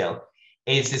motivated still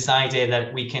is this idea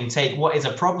that we can take what is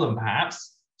a problem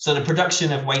perhaps, So the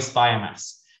production of waste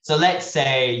biomass. So let's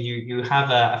say you have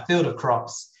a field of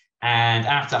crops, and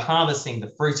after harvesting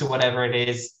the fruit or whatever it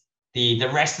is, the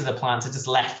rest of the plants are just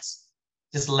left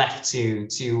to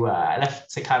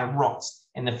kind of rot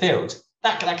in the field.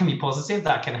 That can be positive.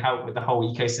 That can help with the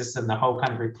whole ecosystem, the whole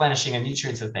kind of replenishing of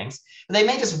nutrients of things. But they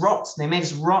may just rot. They may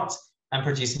just rot and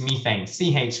produce methane,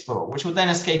 CH4, which will then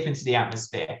escape into the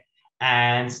atmosphere.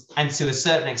 And to a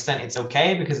certain extent, it's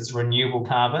okay because it's renewable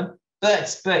carbon,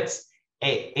 but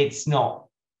it's not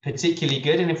particularly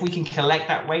good. And if we can collect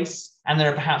that waste, and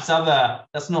there are perhaps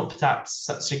that's not perhaps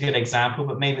such a good example,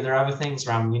 but maybe there are other things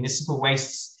around municipal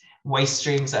waste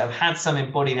streams that have had some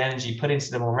embodied energy put into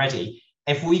them already.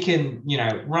 If we can,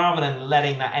 rather than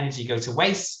letting that energy go to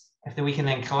waste, if we can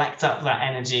then collect up that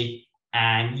energy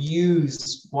and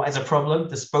use what is a problem,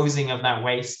 disposing of that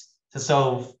waste, to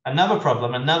solve another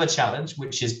problem, another challenge,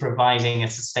 which is providing a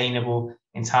sustainable,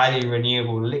 entirely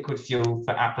renewable liquid fuel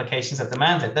for applications that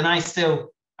demand it, then I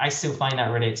still find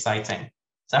that really exciting.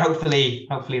 So hopefully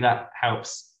that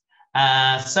helps.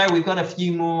 So we've got a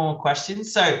few more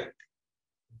questions. So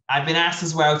I've been asked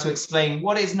as well to explain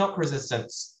what is knock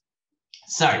resistance.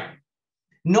 So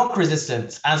knock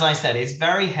resistance, as I said, is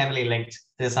very heavily linked to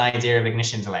this idea of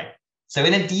ignition delay. So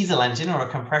in a diesel engine or a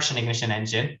compression ignition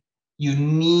engine, you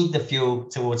need the fuel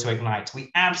to auto-ignite.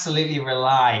 We absolutely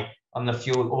rely on the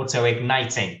fuel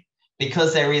auto-igniting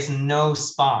because there is no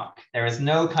spark. There is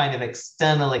no kind of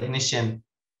external ignition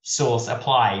source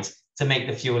applied to make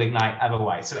the fuel ignite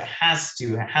otherwise. So it has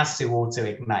to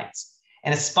auto-ignite.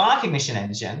 In a spark ignition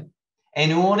engine,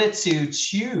 in order to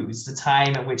choose the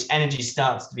time at which energy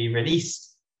starts to be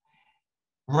released,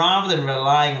 rather than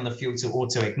relying on the fuel to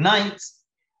auto-ignite,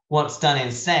 what's done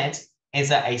instead is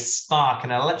that a spark,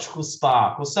 an electrical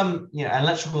spark, or some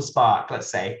electrical spark, let's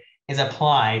say, is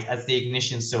applied as the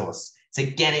ignition source to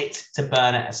get it to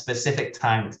burn at a specific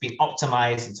time. It's been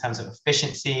optimized in terms of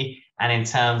efficiency and in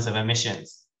terms of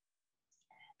emissions.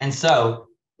 And so,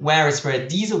 whereas for a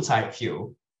diesel type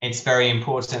fuel, it's very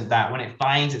important that when it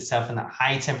finds itself in that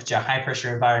high temperature, high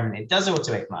pressure environment, it does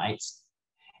auto-ignite.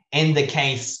 In the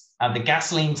case of the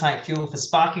gasoline type fuel for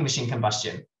spark ignition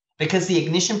combustion, because the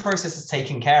ignition process is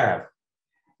taken care of,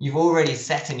 you've already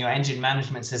set in your engine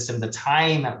management system the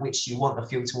time at which you want the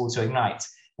fuel to auto-ignite.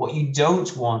 What you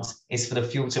don't want is for the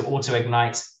fuel to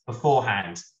auto-ignite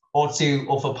beforehand, or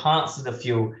for parts of the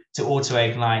fuel to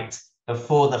auto-ignite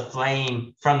before the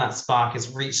flame from that spark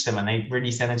has reached them and they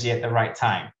release energy at the right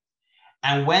time.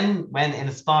 And when in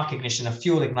a spark ignition, a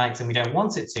fuel ignites and we don't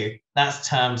want it to, that's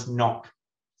termed knock.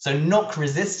 So knock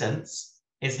resistance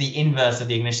is the inverse of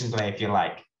the ignition delay, if you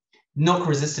like. Knock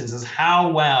resistance is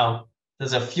how well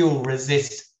does a fuel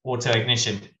resist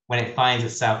auto-ignition when it finds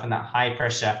itself in that high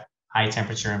pressure, high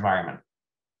temperature environment.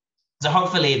 So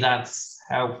hopefully that's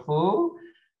helpful.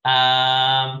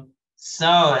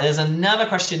 So there's another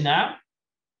question now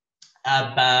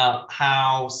about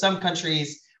how some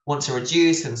countries want to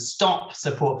reduce and stop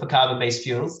support for carbon-based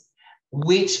fuels.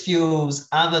 Which fuels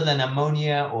other than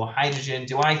ammonia or hydrogen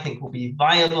do I think will be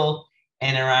viable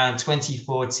in around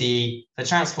 2040 for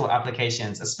transport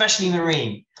applications, especially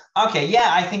marine? Okay, yeah,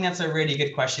 I think that's a really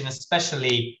good question,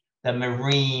 especially the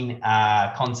marine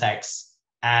context.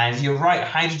 And you're right,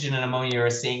 hydrogen and ammonia are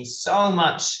seeing so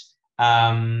much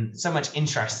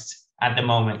interest at the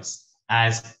moment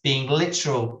as being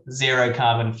literal zero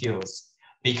carbon fuels,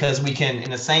 because we can, in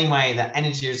the same way that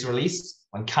energy is released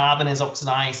when carbon is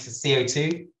oxidized to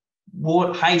CO2,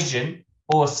 hydrogen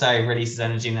also releases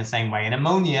energy in the same way. And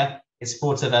ammonia is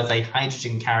thought of as a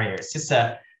hydrogen carrier. It's just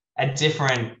a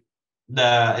different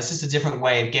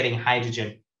way of getting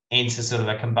hydrogen into sort of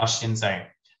a combustion zone.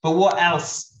 But what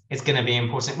else is going to be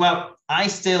important? Well, I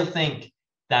still think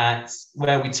that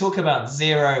where we talk about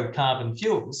zero carbon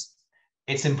fuels,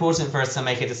 it's important for us to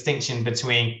make a distinction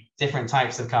between different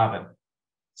types of carbon.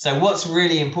 So what's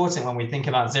really important when we think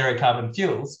about zero carbon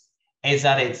fuels is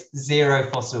that it's zero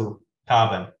fossil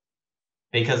carbon,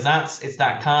 because it's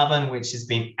that carbon which has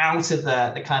been out of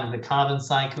the carbon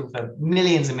cycle for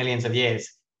millions and millions of years.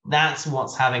 That's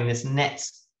what's having this net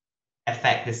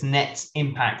effect, this net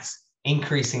impact,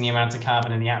 increasing the amount of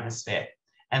carbon in the atmosphere.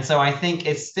 And so I think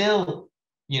it's still,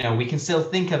 we can still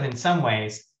think of, in some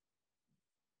ways,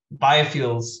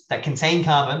 biofuels that contain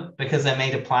carbon because they're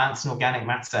made of plants and organic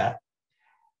matter.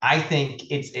 I think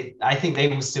they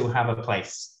will still have a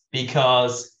place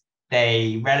because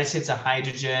they, relative to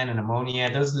hydrogen and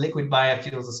ammonia, those liquid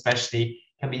biofuels especially,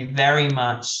 can be very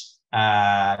much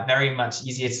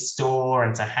easier to store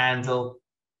and to handle,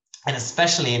 and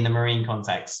especially in the marine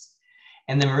context.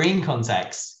 In the marine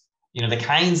context, the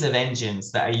kinds of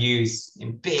engines that are used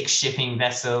in big shipping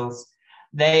vessels,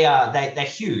 they're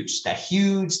huge. They're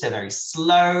huge. They're very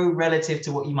slow relative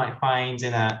to what you might find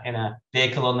in a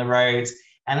vehicle on the road,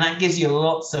 and that gives you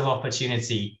lots of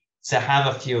opportunity to have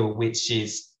a fuel which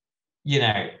is,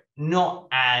 not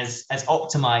as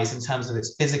optimized in terms of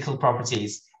its physical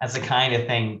properties as the kind of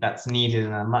thing that's needed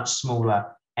in a much smaller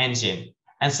engine.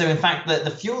 And so, in fact, the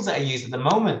fuels that are used at the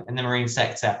moment in the marine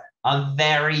sector are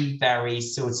very, very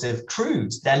sort of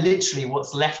crude. They're literally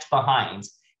what's left behind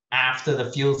after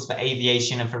the fuels for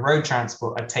aviation and for road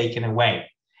transport are taken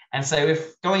away. And so,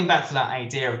 if going back to that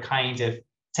idea of kind of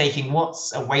taking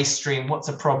what's a waste stream, what's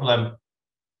a problem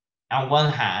on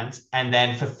one hand, and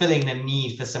then fulfilling the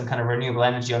need for some kind of renewable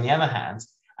energy on the other hand,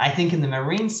 I think in the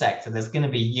marine sector, there's going to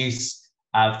be use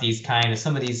of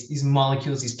some of these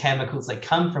molecules, these chemicals that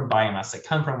come from biomass, that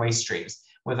come from waste streams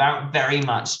without very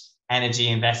much energy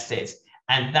invested.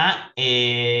 And that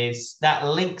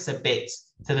links a bit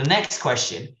to the next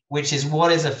question, which is,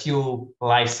 what is a fuel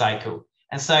life cycle?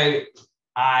 And so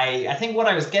I think what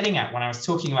I was getting at when I was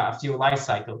talking about a fuel life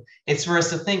cycle, it's for us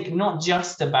to think not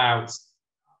just about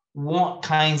what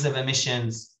kinds of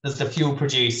emissions does the fuel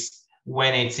produce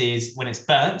when it's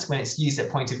burnt, when it's used at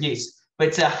point of use,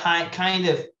 but to kind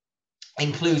of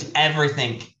include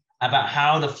everything about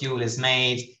how the fuel is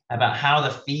made, about how the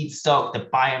feedstock, the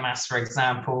biomass, for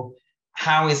example,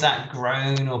 how is that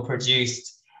grown or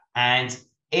produced? And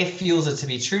if fuels are to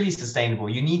be truly sustainable,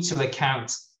 you need to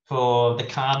account for the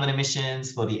carbon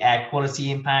emissions, for the air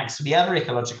quality impacts, for the other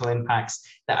ecological impacts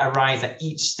that arise at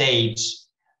each stage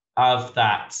of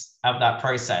that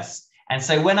process. And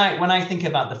so when I think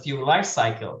about the fuel life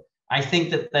cycle, I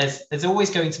think that there's always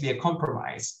going to be a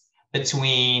compromise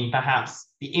between perhaps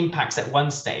the impacts at one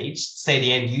stage, say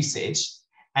the end usage,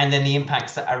 and then the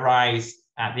impacts that arise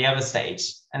at the other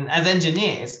stage. And as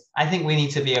engineers, I think we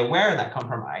need to be aware of that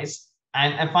compromise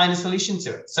and find a solution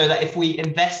to it, so that if we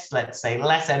invest, let's say,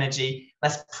 less energy,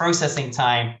 less processing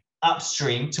time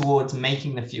upstream towards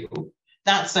making the fuel,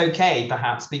 that's okay,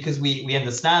 perhaps, because we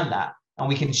understand that, and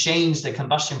we can change the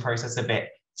combustion process a bit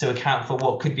to account for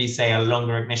what could be, say, a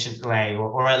longer ignition delay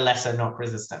or a lesser knock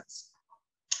resistance.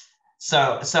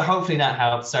 So hopefully that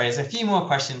helps. Sorry, there's a few more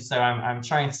questions, so I'm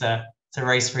trying to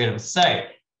race through them. So,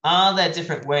 are there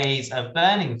different ways of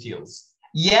burning fuels?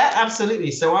 Yeah, absolutely.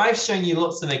 So I've shown you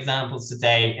lots of examples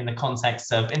today in the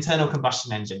context of internal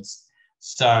combustion engines.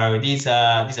 So these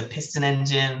are piston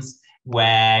engines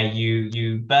where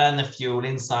you burn the fuel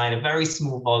inside a very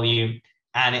small volume,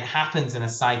 and it happens in a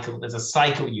cycle. There's a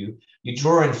cycle. You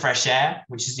draw in fresh air,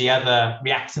 which is the other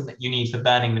reactant that you need for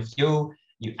burning the fuel.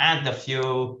 You add the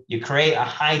fuel, you create a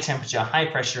high temperature, high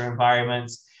pressure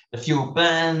environment. The fuel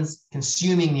burns,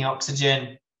 consuming the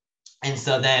oxygen. And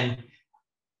so then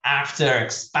after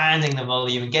expanding the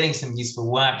volume and getting some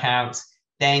useful work out,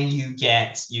 then you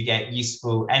get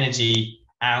useful energy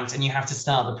out, and you have to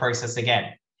start the process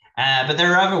again. But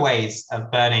there are other ways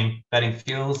of burning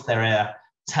fuels. There are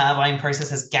turbine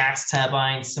processes, gas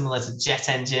turbines, similar to jet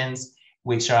engines,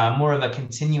 which are more of a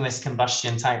continuous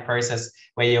combustion type process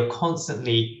where you're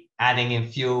constantly adding in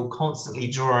fuel, constantly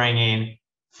drawing in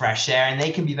fresh air, and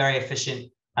they can be very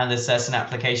efficient under certain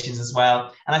applications as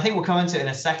well. And I think we'll come into it in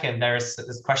a second. There's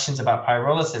questions about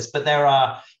pyrolysis, but there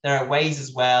are ways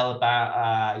as well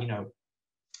about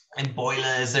in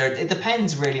boilers. It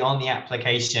depends really on the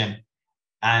application,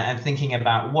 and thinking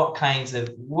about what kind of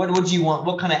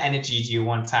energy do you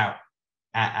want out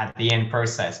at the end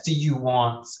process? Do you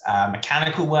want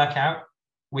mechanical work out,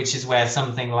 which is where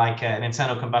something like an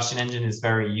internal combustion engine is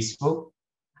very useful,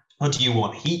 or do you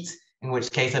want heat? In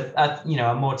which case,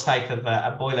 a more type of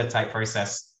a boiler type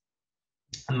process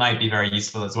might be very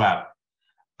useful as well.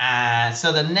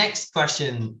 So the next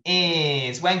question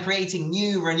is, when creating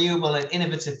new renewable and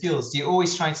innovative fuels, do you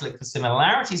always try to look for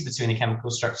similarities between the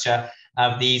chemical structure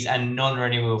of these and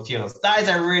non-renewable fuels? That is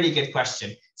a really good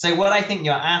question. So what I think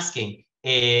you're asking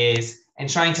is, in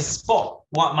trying to spot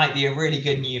what might be a really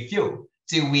good new fuel,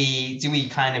 do we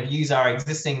kind of use our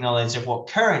existing knowledge of what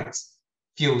current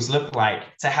fuels look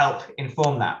like to help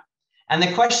inform that? And the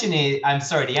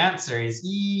answer is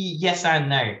yes and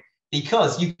no,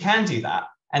 because you can do that.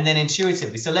 And then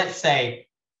intuitively, so let's say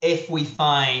if we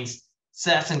find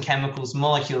certain chemicals,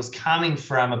 molecules coming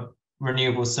from a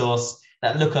renewable source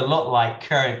that look a lot like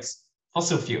current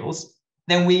fossil fuels,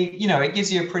 then it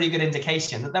gives you a pretty good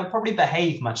indication that they'll probably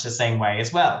behave much the same way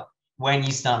as well when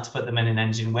you start to put them in an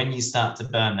engine, when you start to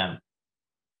burn them.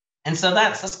 And so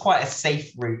that's quite a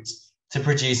safe route to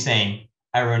producing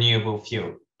a renewable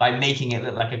fuel, by making it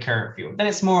look like a current fuel. Then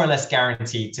it's more or less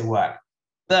guaranteed to work.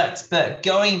 But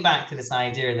going back to this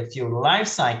idea of the fuel life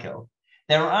cycle,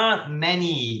 there aren't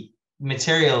many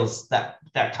materials that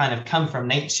that kind of come from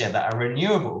nature that are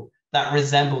renewable, that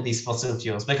resemble these fossil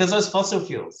fuels, because those fossil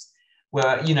fuels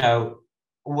were,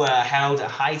 were held at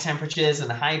high temperatures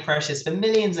and high pressures for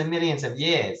millions and millions of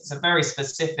years. It's a very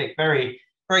specific, very,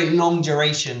 very long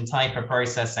duration type of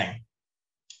processing.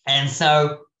 And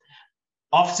so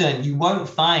often you won't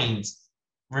find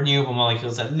renewable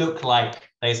molecules that look like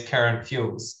those current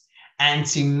fuels. And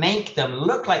to make them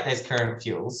look like those current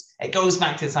fuels, it goes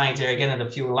back to this idea again of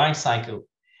the fuel life cycle,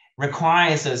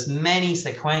 requires as many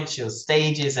sequential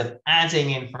stages of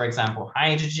adding in, for example,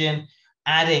 hydrogen,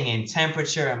 adding in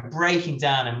temperature and breaking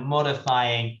down and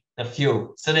modifying the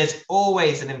fuel. So there's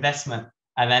always an investment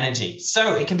of energy.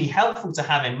 So it can be helpful to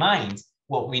have in mind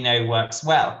what we know works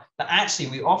well. But actually,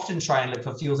 we often try and look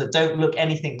for fuels that don't look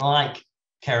anything like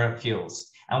current fuels.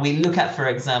 And we look at, for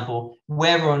example,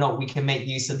 whether or not we can make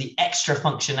use of the extra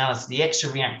functionality, the extra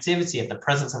reactivity of the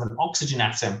presence of an oxygen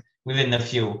atom within the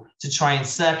fuel to try and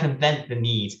circumvent the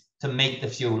need to make the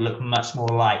fuel look much more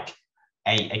like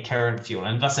a current fuel,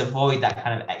 and thus avoid that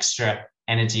kind of extra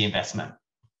energy investment.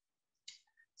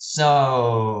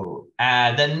 So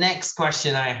the next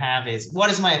question I have is, what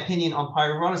is my opinion on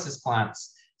pyrolysis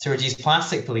plants to reduce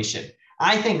plastic pollution?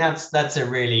 I think that's a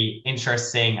really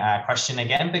interesting question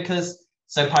again, because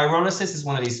so pyrolysis is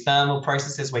one of these thermal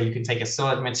processes where you can take a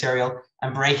solid material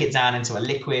and break it down into a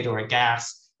liquid or a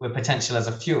gas with potential as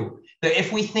a fuel. But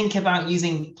if we think about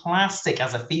using plastic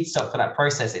as a feedstock for that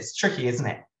process, it's tricky, isn't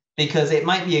it? Because it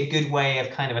might be a good way of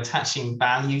kind of attaching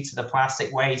value to the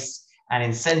plastic waste and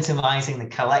incentivizing the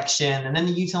collection and then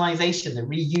the utilization, the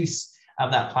reuse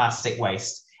of that plastic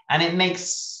waste. And it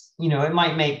makes, it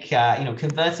might make,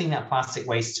 converting that plastic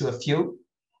waste to a fuel,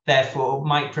 therefore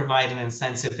might provide an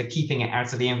incentive for keeping it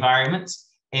out of the environment.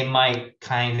 It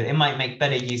might make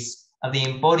better use of the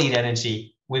embodied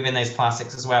energy within those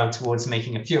plastics as well towards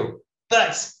making a fuel.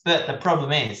 But the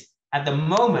problem is, at the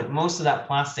moment, most of that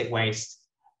plastic waste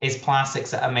is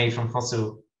plastics that are made from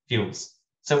fossil fuels.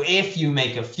 So if you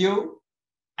make a fuel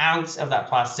out of that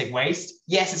plastic waste,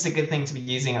 yes, it's a good thing to be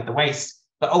using at the waste,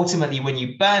 but ultimately when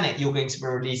you burn it, you're going to be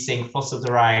releasing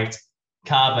fossil-derived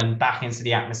carbon back into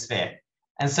the atmosphere.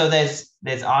 And so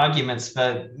there's arguments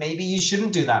for maybe you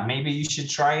shouldn't do that. Maybe you should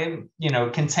try and,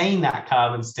 contain that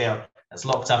carbon still that's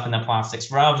locked up in the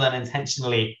plastics rather than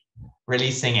intentionally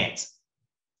releasing it.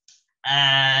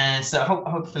 And so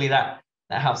hopefully that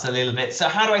helps a little bit. So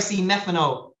how do I see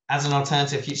methanol as an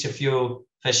alternative future fuel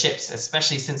for ships,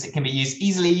 especially since it can be used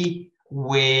easily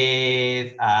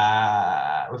with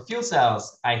fuel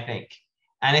cells, I think.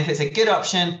 And if it's a good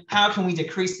option, how can we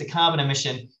decrease the carbon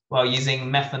emission while using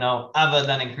methanol other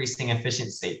than increasing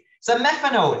efficiency? So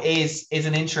methanol is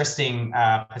an interesting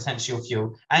potential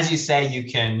fuel. As you say,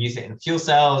 you can use it in fuel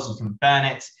cells, you can burn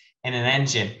it in an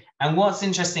engine. And what's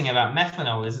interesting about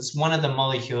methanol is it's one of the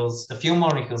molecules, the fuel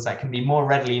molecules that can be more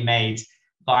readily made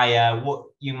via what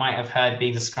you might have heard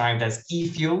being described as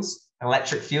e-fuels,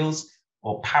 electric fuels,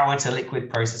 or power to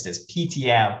liquid processes,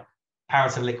 PTL, power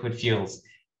to liquid fuels.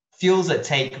 Fuels that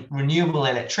take renewable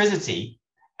electricity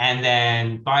and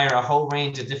then via a whole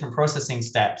range of different processing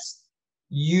steps,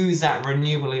 use that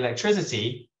renewable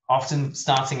electricity, often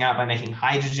starting out by making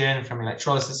hydrogen from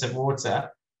electrolysis of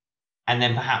water, and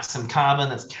then perhaps some carbon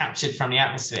that's captured from the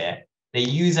atmosphere. They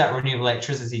use that renewable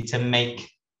electricity to make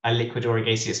a liquid or a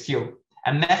gaseous fuel.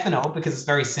 And methanol, because it's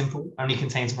very simple, only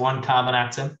contains one carbon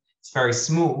atom, it's very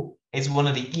small, is one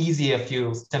of the easier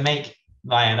fuels to make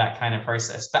via that kind of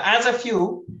process. But as a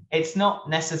fuel, it's not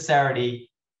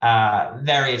necessarily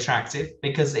very attractive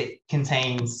because it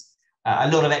contains a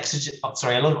lot of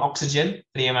oxygen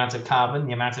for the amount of carbon,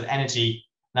 the amount of energy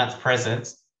that's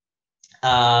present.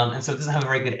 And so it doesn't have a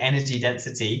very good energy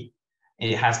density.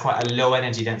 It has quite a low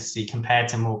energy density compared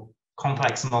to more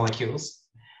complex molecules.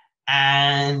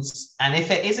 And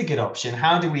if it is a good option,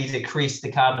 how do we decrease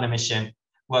the carbon emission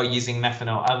while using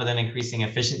methanol other than increasing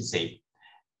efficiency?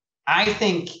 I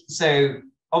think, so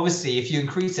obviously, if you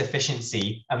increase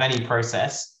efficiency of any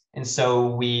process, and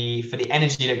so for the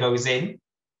energy that goes in,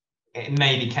 it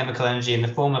may be chemical energy in the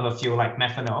form of a fuel like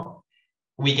methanol,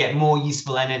 we get more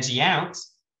useful energy out,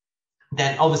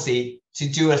 then obviously to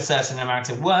do a certain amount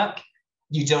of work,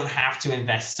 you don't have to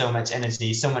invest so much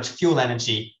energy, so much fuel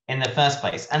energy in the first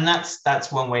place. And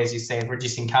that's one way, as you say, of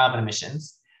reducing carbon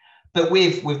emissions. But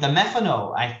with the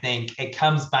methanol, I think it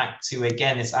comes back to,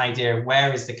 again, this idea of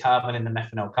where is the carbon in the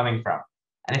methanol coming from?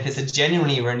 And if it's a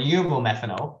genuinely renewable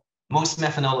methanol, most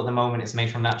methanol at the moment is made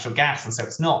from natural gas, and so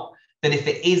it's not. But if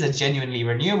it is a genuinely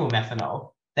renewable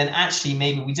methanol, then actually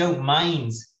maybe we don't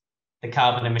mind the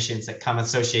carbon emissions that come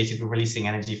associated with releasing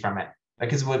energy from it,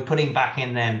 because we're putting back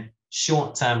in then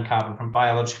short-term carbon from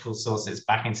biological sources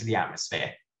back into the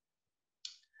atmosphere.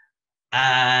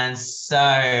 And so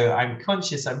I'm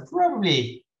conscious I've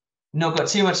probably not got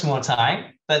too much more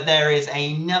time, but there is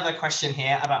another question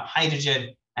here about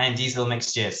hydrogen and diesel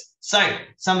mixtures. So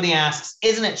somebody asks,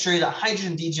 isn't it true that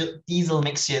hydrogen diesel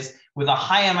mixtures with a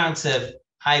high amount of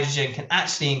hydrogen can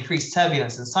actually increase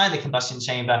turbulence inside the combustion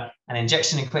chamber and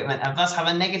injection equipment and thus have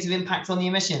a negative impact on the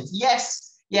emissions?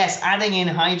 Yes, yes, adding in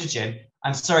hydrogen.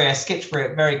 I'm sorry, I skipped through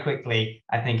it very quickly,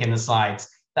 I think, in the slides.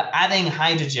 But adding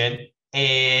hydrogen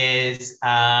is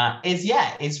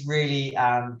really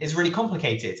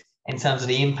complicated in terms of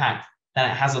the impact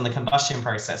that it has on the combustion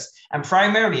process. And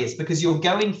primarily it's because you're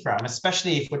going from,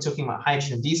 especially if we're talking about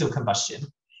hydrogen diesel combustion,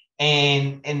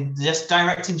 in just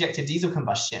direct injected diesel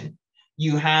combustion,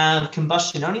 you have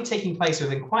combustion only taking place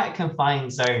within quite a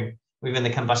confined zone within the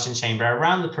combustion chamber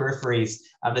around the peripheries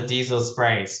of the diesel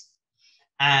sprays.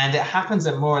 And it happens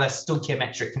at more or less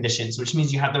stoichiometric conditions, which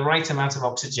means you have the right amount of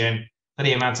oxygen for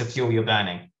the amount of fuel you're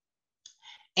burning.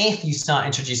 If you start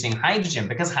introducing hydrogen,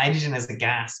 because hydrogen is a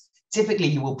gas, typically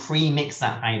you will pre-mix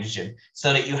that hydrogen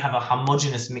so that you have a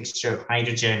homogeneous mixture of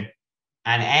hydrogen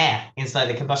and air inside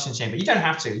the combustion chamber. You don't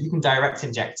have to, you can direct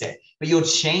inject it, but you're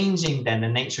changing then the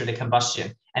nature of the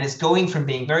combustion. And it's going from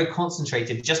being very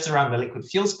concentrated just around the liquid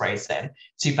fuel sprays then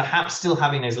to perhaps still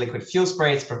having those liquid fuel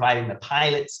sprays providing the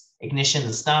pilots, ignition,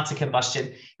 the starter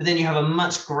combustion, but then you have a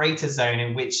much greater zone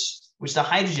in which the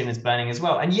hydrogen is burning as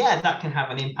well. And yeah, that can have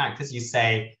an impact, as you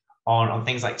say, on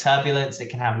things like turbulence. It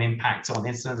can have an impact on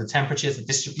incidence of temperatures, the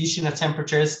distribution of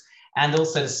temperatures, and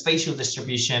also the spatial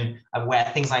distribution of where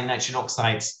things like nitrogen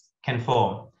oxides can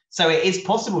form. So it is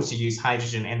possible to use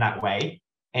hydrogen in that way,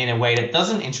 in a way that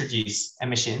doesn't introduce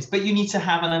emissions, but you need to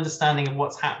have an understanding of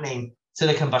what's happening to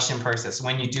the combustion process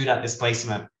when you do that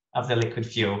displacement of the liquid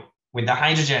fuel with the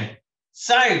hydrogen.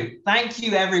 So thank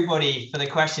you everybody for the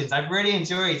questions. I've really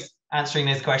enjoyed answering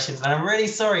those questions, and I'm really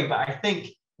sorry, but I think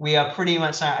we are pretty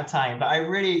much out of time. But I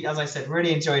really, as I said,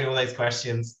 really enjoyed all those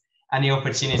questions and the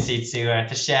opportunity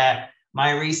to share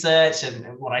my research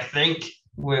and what I think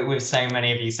with so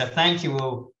many of you. So thank you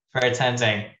all for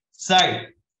attending. So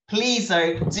please,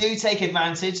 though, do take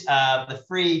advantage of the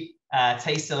free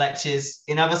taster lectures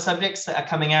in other subjects that are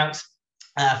coming out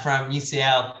from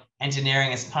UCL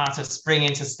Engineering as part of Spring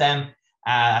into STEM.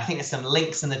 I think there's some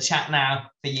links in the chat now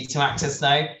for you to access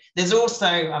though. There's also,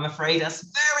 I'm afraid, a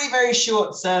very, very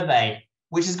short survey,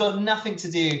 which has got nothing to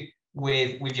do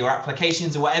with your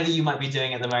applications or whatever you might be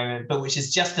doing at the moment, but which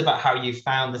is just about how you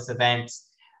found this event.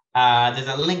 There's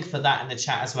a link for that in the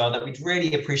chat as well that we'd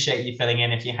really appreciate you filling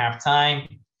in if you have time.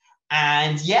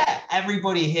 And yeah,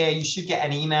 everybody here, you should get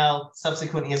an email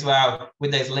subsequently as well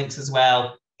with those links as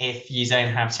well if you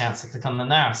don't have a chance to click on them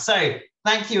now. So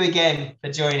thank you again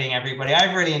for joining, everybody.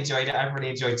 I've really enjoyed it. I've really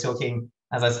enjoyed talking,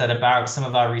 as I said, about some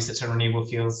of our research on renewable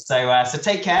fuels. So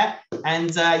take care,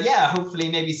 and yeah, hopefully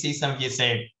maybe see some of you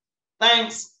soon.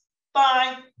 Thanks.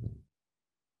 Bye.